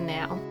listen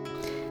now.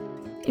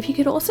 If you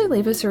could also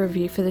leave us a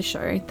review for the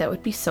show, that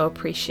would be so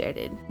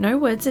appreciated. No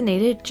words are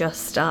needed,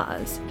 just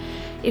stars.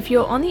 If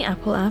you're on the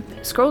Apple app,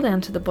 scroll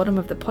down to the bottom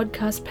of the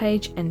podcast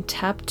page and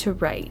tap to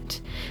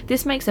rate.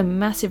 This makes a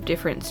massive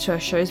difference to our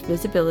show's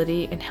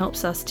visibility and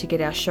helps us to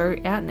get our show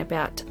out and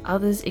about to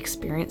others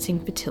experiencing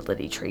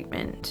fertility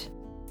treatment.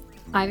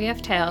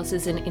 IVF Tales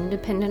is an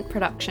independent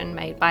production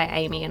made by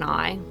Amy and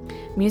I.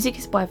 Music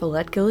is by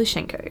Vlad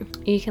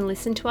Gilishenko. You can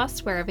listen to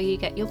us wherever you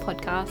get your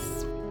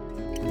podcasts.